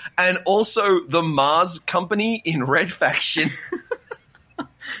 2, and also the Mars Company in Red Faction.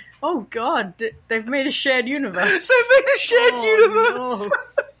 Oh god, they've made a shared universe. They've made a shared universe!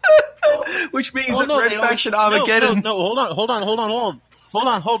 No. Which means that Red Faction Armageddon... No, hold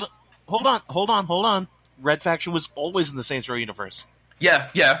on. Red Faction was always in the Saints Row universe.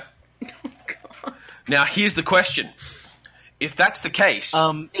 Yeah. Now, here's the question. If that's the case...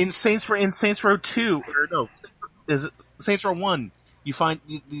 in Saints Row 2, or no, is it Saints Row 1, you find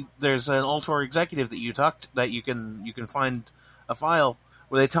there's an Ultor executive that you can find a file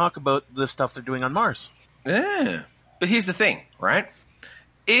where they talk about the stuff they're doing on Mars. Yeah. But here's the thing, right?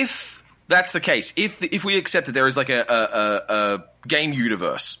 If that's the case, if we accept that there is like a game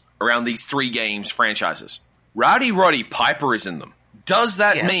universe around these 3 games franchises, Rowdy Roddy Piper is in them. Does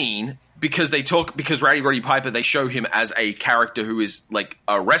that mean because Rowdy Roddy Piper, they show him as a character who is like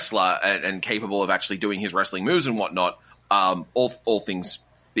a wrestler and capable of actually doing his wrestling moves and whatnot, all things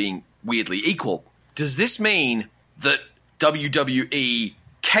being weirdly equal, does this mean that WWE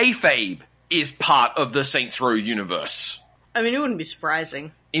kayfabe is part of the Saints Row universe. I mean, it wouldn't be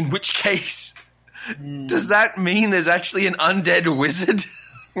surprising. In which case, does that mean there's actually an undead wizard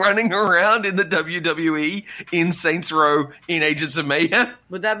running around in the WWE in Saints Row in Agents of Mayhem?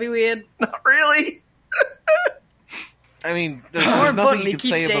 Would that be weird? Not really. I mean, there's More nothing you importantly, can keep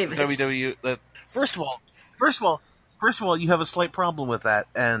say David. about the WWE. First of all, you have a slight problem with that,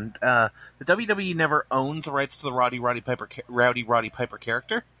 and the WWE never owned the rights to the Rowdy Roddy Piper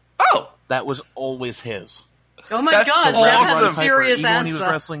character. Oh, that was always his. Oh my That's god, awesome. that's a Piper, serious even when he was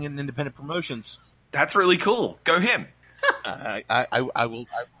answer. wrestling in independent promotions. that's really cool. Go him. I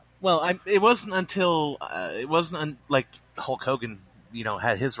will. It wasn't until like Hulk Hogan,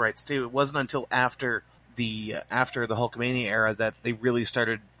 had his rights too. It wasn't until after the Hulkamania era that they really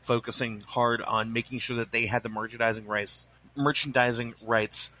started focusing hard on making sure that they had the merchandising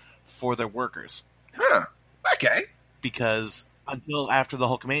rights for their workers. Huh. Okay. Because until after the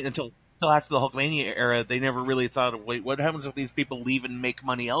Hulkamania era, they never really thought of, wait, what happens if these people leave and make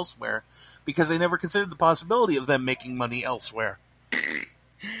money elsewhere? Because they never considered the possibility of them making money elsewhere.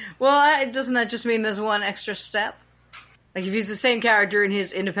 Well, doesn't that just mean there's one extra step? Like, if he's the same character in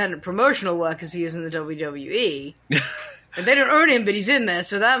his independent promotional work as he is in the WWE, and they don't own him, but he's in there,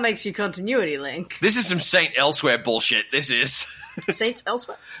 so that makes you continuity link. This is some Saint Elsewhere bullshit. This is. Saints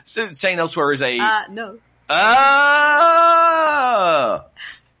Elsewhere? Saint Elsewhere is a... No. Ah!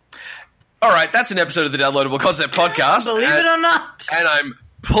 All right, that's an episode of the Downloadable Concept Podcast. Believe it or not. And I'm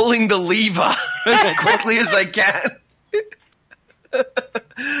pulling the lever as quickly as I can.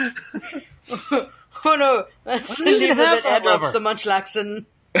 Oh no, that's the don't even lever have that that lever. Edlops the Munchlaxen.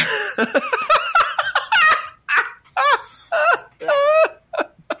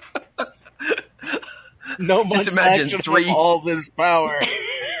 No much imagine action three- from all this power.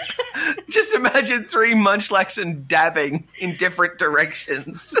 Just imagine 3 Munchlaxen dabbing in different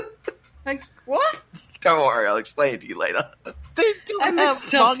directions. Like, what? Don't worry, I'll explain it to you later. They I don't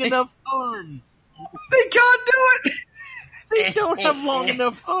missed have long something. enough arms. They can't do it! They don't have long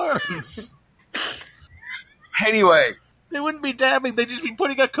enough arms. Anyway, They wouldn't be dabbing. They'd just be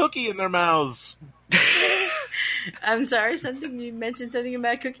putting a cookie in their mouths. I'm sorry, you mentioned something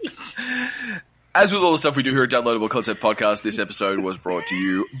about cookies. as with all the stuff we do here at Downloadable Concept Podcast, this episode was brought to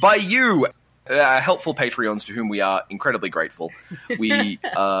you by you, helpful Patreons to whom we are incredibly grateful. We,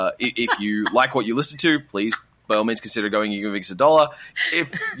 if you like what you listen to, please, by all means, consider going and giving us $1.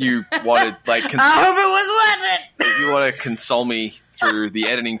 If you want to, I hope it was worth it! if you want to console me through the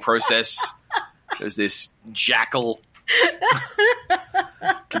editing process, as this jackal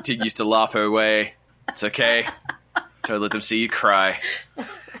continues to laugh her way, it's okay. Don't let them see you cry.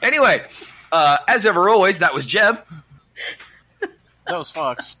 Anyway, as ever, always, that was Jeb. That was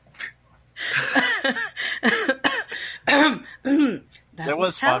Fox. That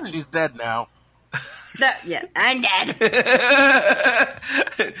was Fox. She's dead now. Yeah, I'm dead.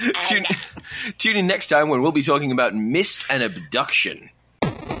 Tune in next time when we'll be talking about mist and abduction.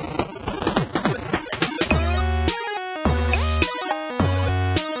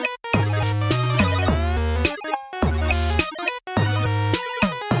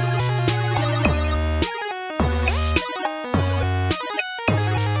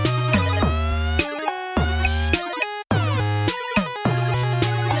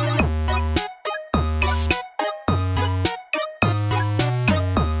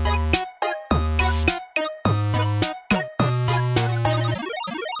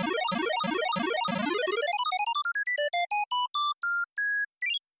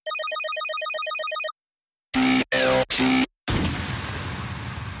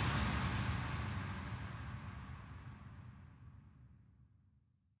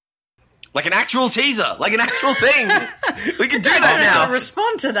 Like an actual teaser, like an actual thing. We can do that I'll now.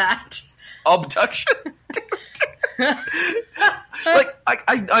 respond to that. Abduction. Like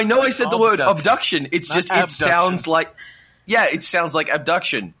I know I said the word abduction. It's Not just it abduction. sounds like it sounds like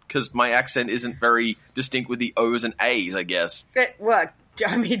abduction because my accent isn't very distinct with the O's and A's. I guess. What?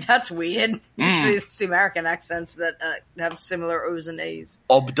 I mean, that's weird. Usually it's the American accents that have similar O's and A's.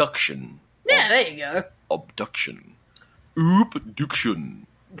 Abduction. Yeah, there you go. Abduction. Abduction.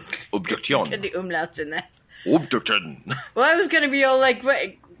 Abduction. Get the umlauts in there. Abduction. Well, I was going to be all like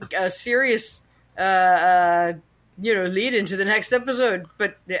a serious, lead into the next episode,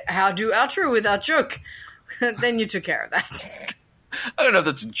 but how do outro without joke? Then you took care of that. I don't know if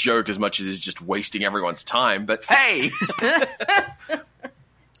that's a joke as much as it's just wasting everyone's time, but hey!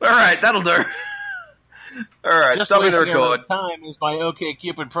 Alright, that'll do. Alright, Just stopping the wasting record. everyone's time is my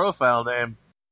OkCupid profile name.